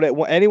up. Go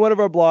to any one of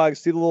our blogs.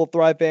 See the little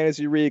Thrive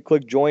Fantasy read.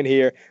 Click join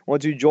here.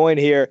 Once you join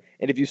here,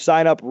 and if you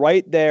sign up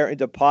right there and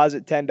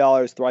deposit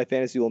 $10, Thrive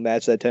Fantasy will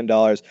match that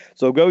 $10.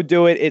 So go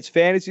do it. It's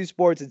fantasy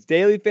sports. It's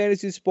daily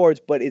fantasy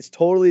sports, but it's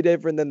totally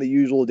different than the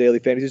usual daily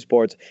fantasy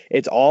sports.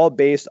 It's all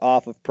based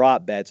off of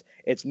prop bets.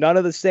 It's none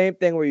of the same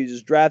thing where you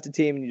just draft a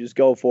team and you just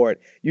go for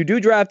it. You do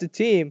draft a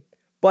team,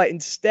 but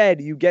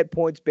instead, you get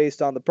points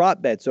based on the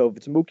prop bet. So if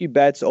it's Mookie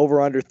Betts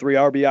over under 3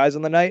 RBIs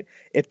on the night,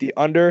 if the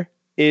under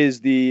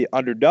is the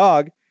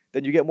underdog,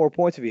 then you get more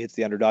points if he hits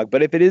the underdog.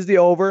 But if it is the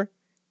over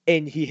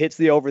and he hits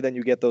the over, then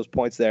you get those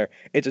points there.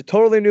 It's a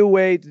totally new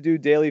way to do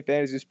daily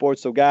fantasy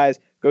sports. So guys,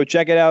 go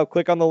check it out.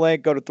 Click on the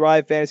link. Go to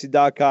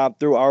thrivefantasy.com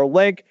through our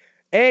link.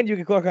 And you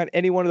can click on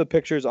any one of the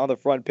pictures on the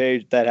front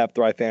page that have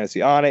Thrive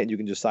Fantasy on it. And you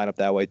can just sign up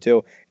that way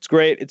too. It's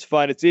great. It's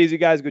fun. It's easy,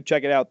 guys. Go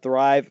check it out.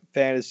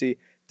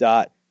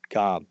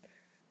 thrivefantasy.com.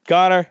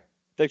 Connor,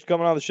 thanks for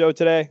coming on the show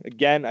today.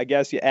 Again, I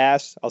guess you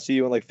asked. I'll see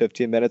you in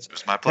 15 minutes. It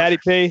was my pleasure.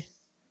 Patty P,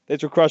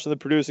 thanks for crushing the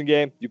producing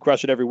game. You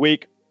crush it every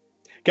week.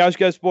 Couch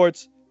Guy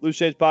Sports, Loose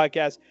Change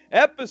Podcast,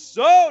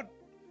 episode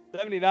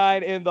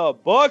 79 in the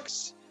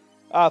books.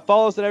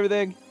 Follow us on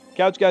everything.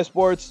 Couch Guy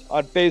Sports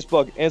on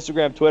Facebook,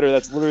 Instagram, Twitter.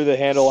 That's literally the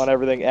handle on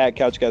everything at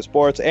Couch Guy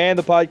Sports, and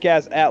the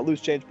podcast at Loose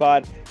Change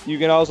Pod. You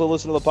can also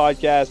listen to the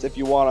podcast if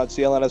you want on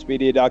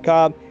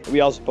clnsmedia.com. We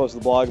also post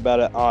the blog about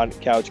it on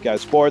Couch Guy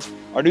Sports.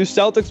 Our new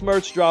Celtics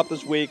merch dropped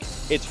this week.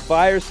 It's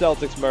Fire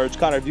Celtics merch.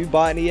 Connor, have you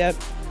bought any yet?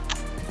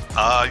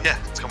 Yeah,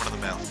 it's coming in the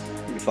mail.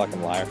 You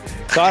fucking liar.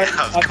 Connor,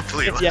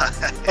 complete lie.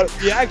 But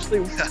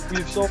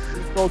we've sold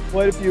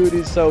quite a few of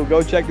these, so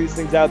go check these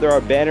things out. There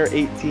are Banner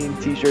 18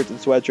 t-shirts and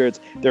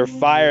sweatshirts. They're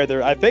fire.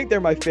 I think they're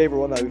my favorite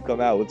one that we've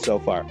come out with so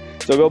far.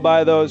 So go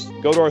buy those.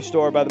 Go to our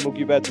store, buy the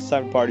Mookie Betts and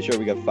Simon Party shirt.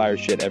 We got fire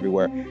shit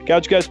everywhere.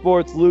 Couch Guy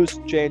Sports, Loose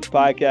Change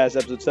Podcast,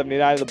 episode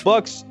 79 in the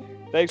books.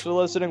 Thanks for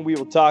listening. We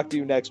will talk to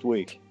you next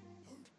week.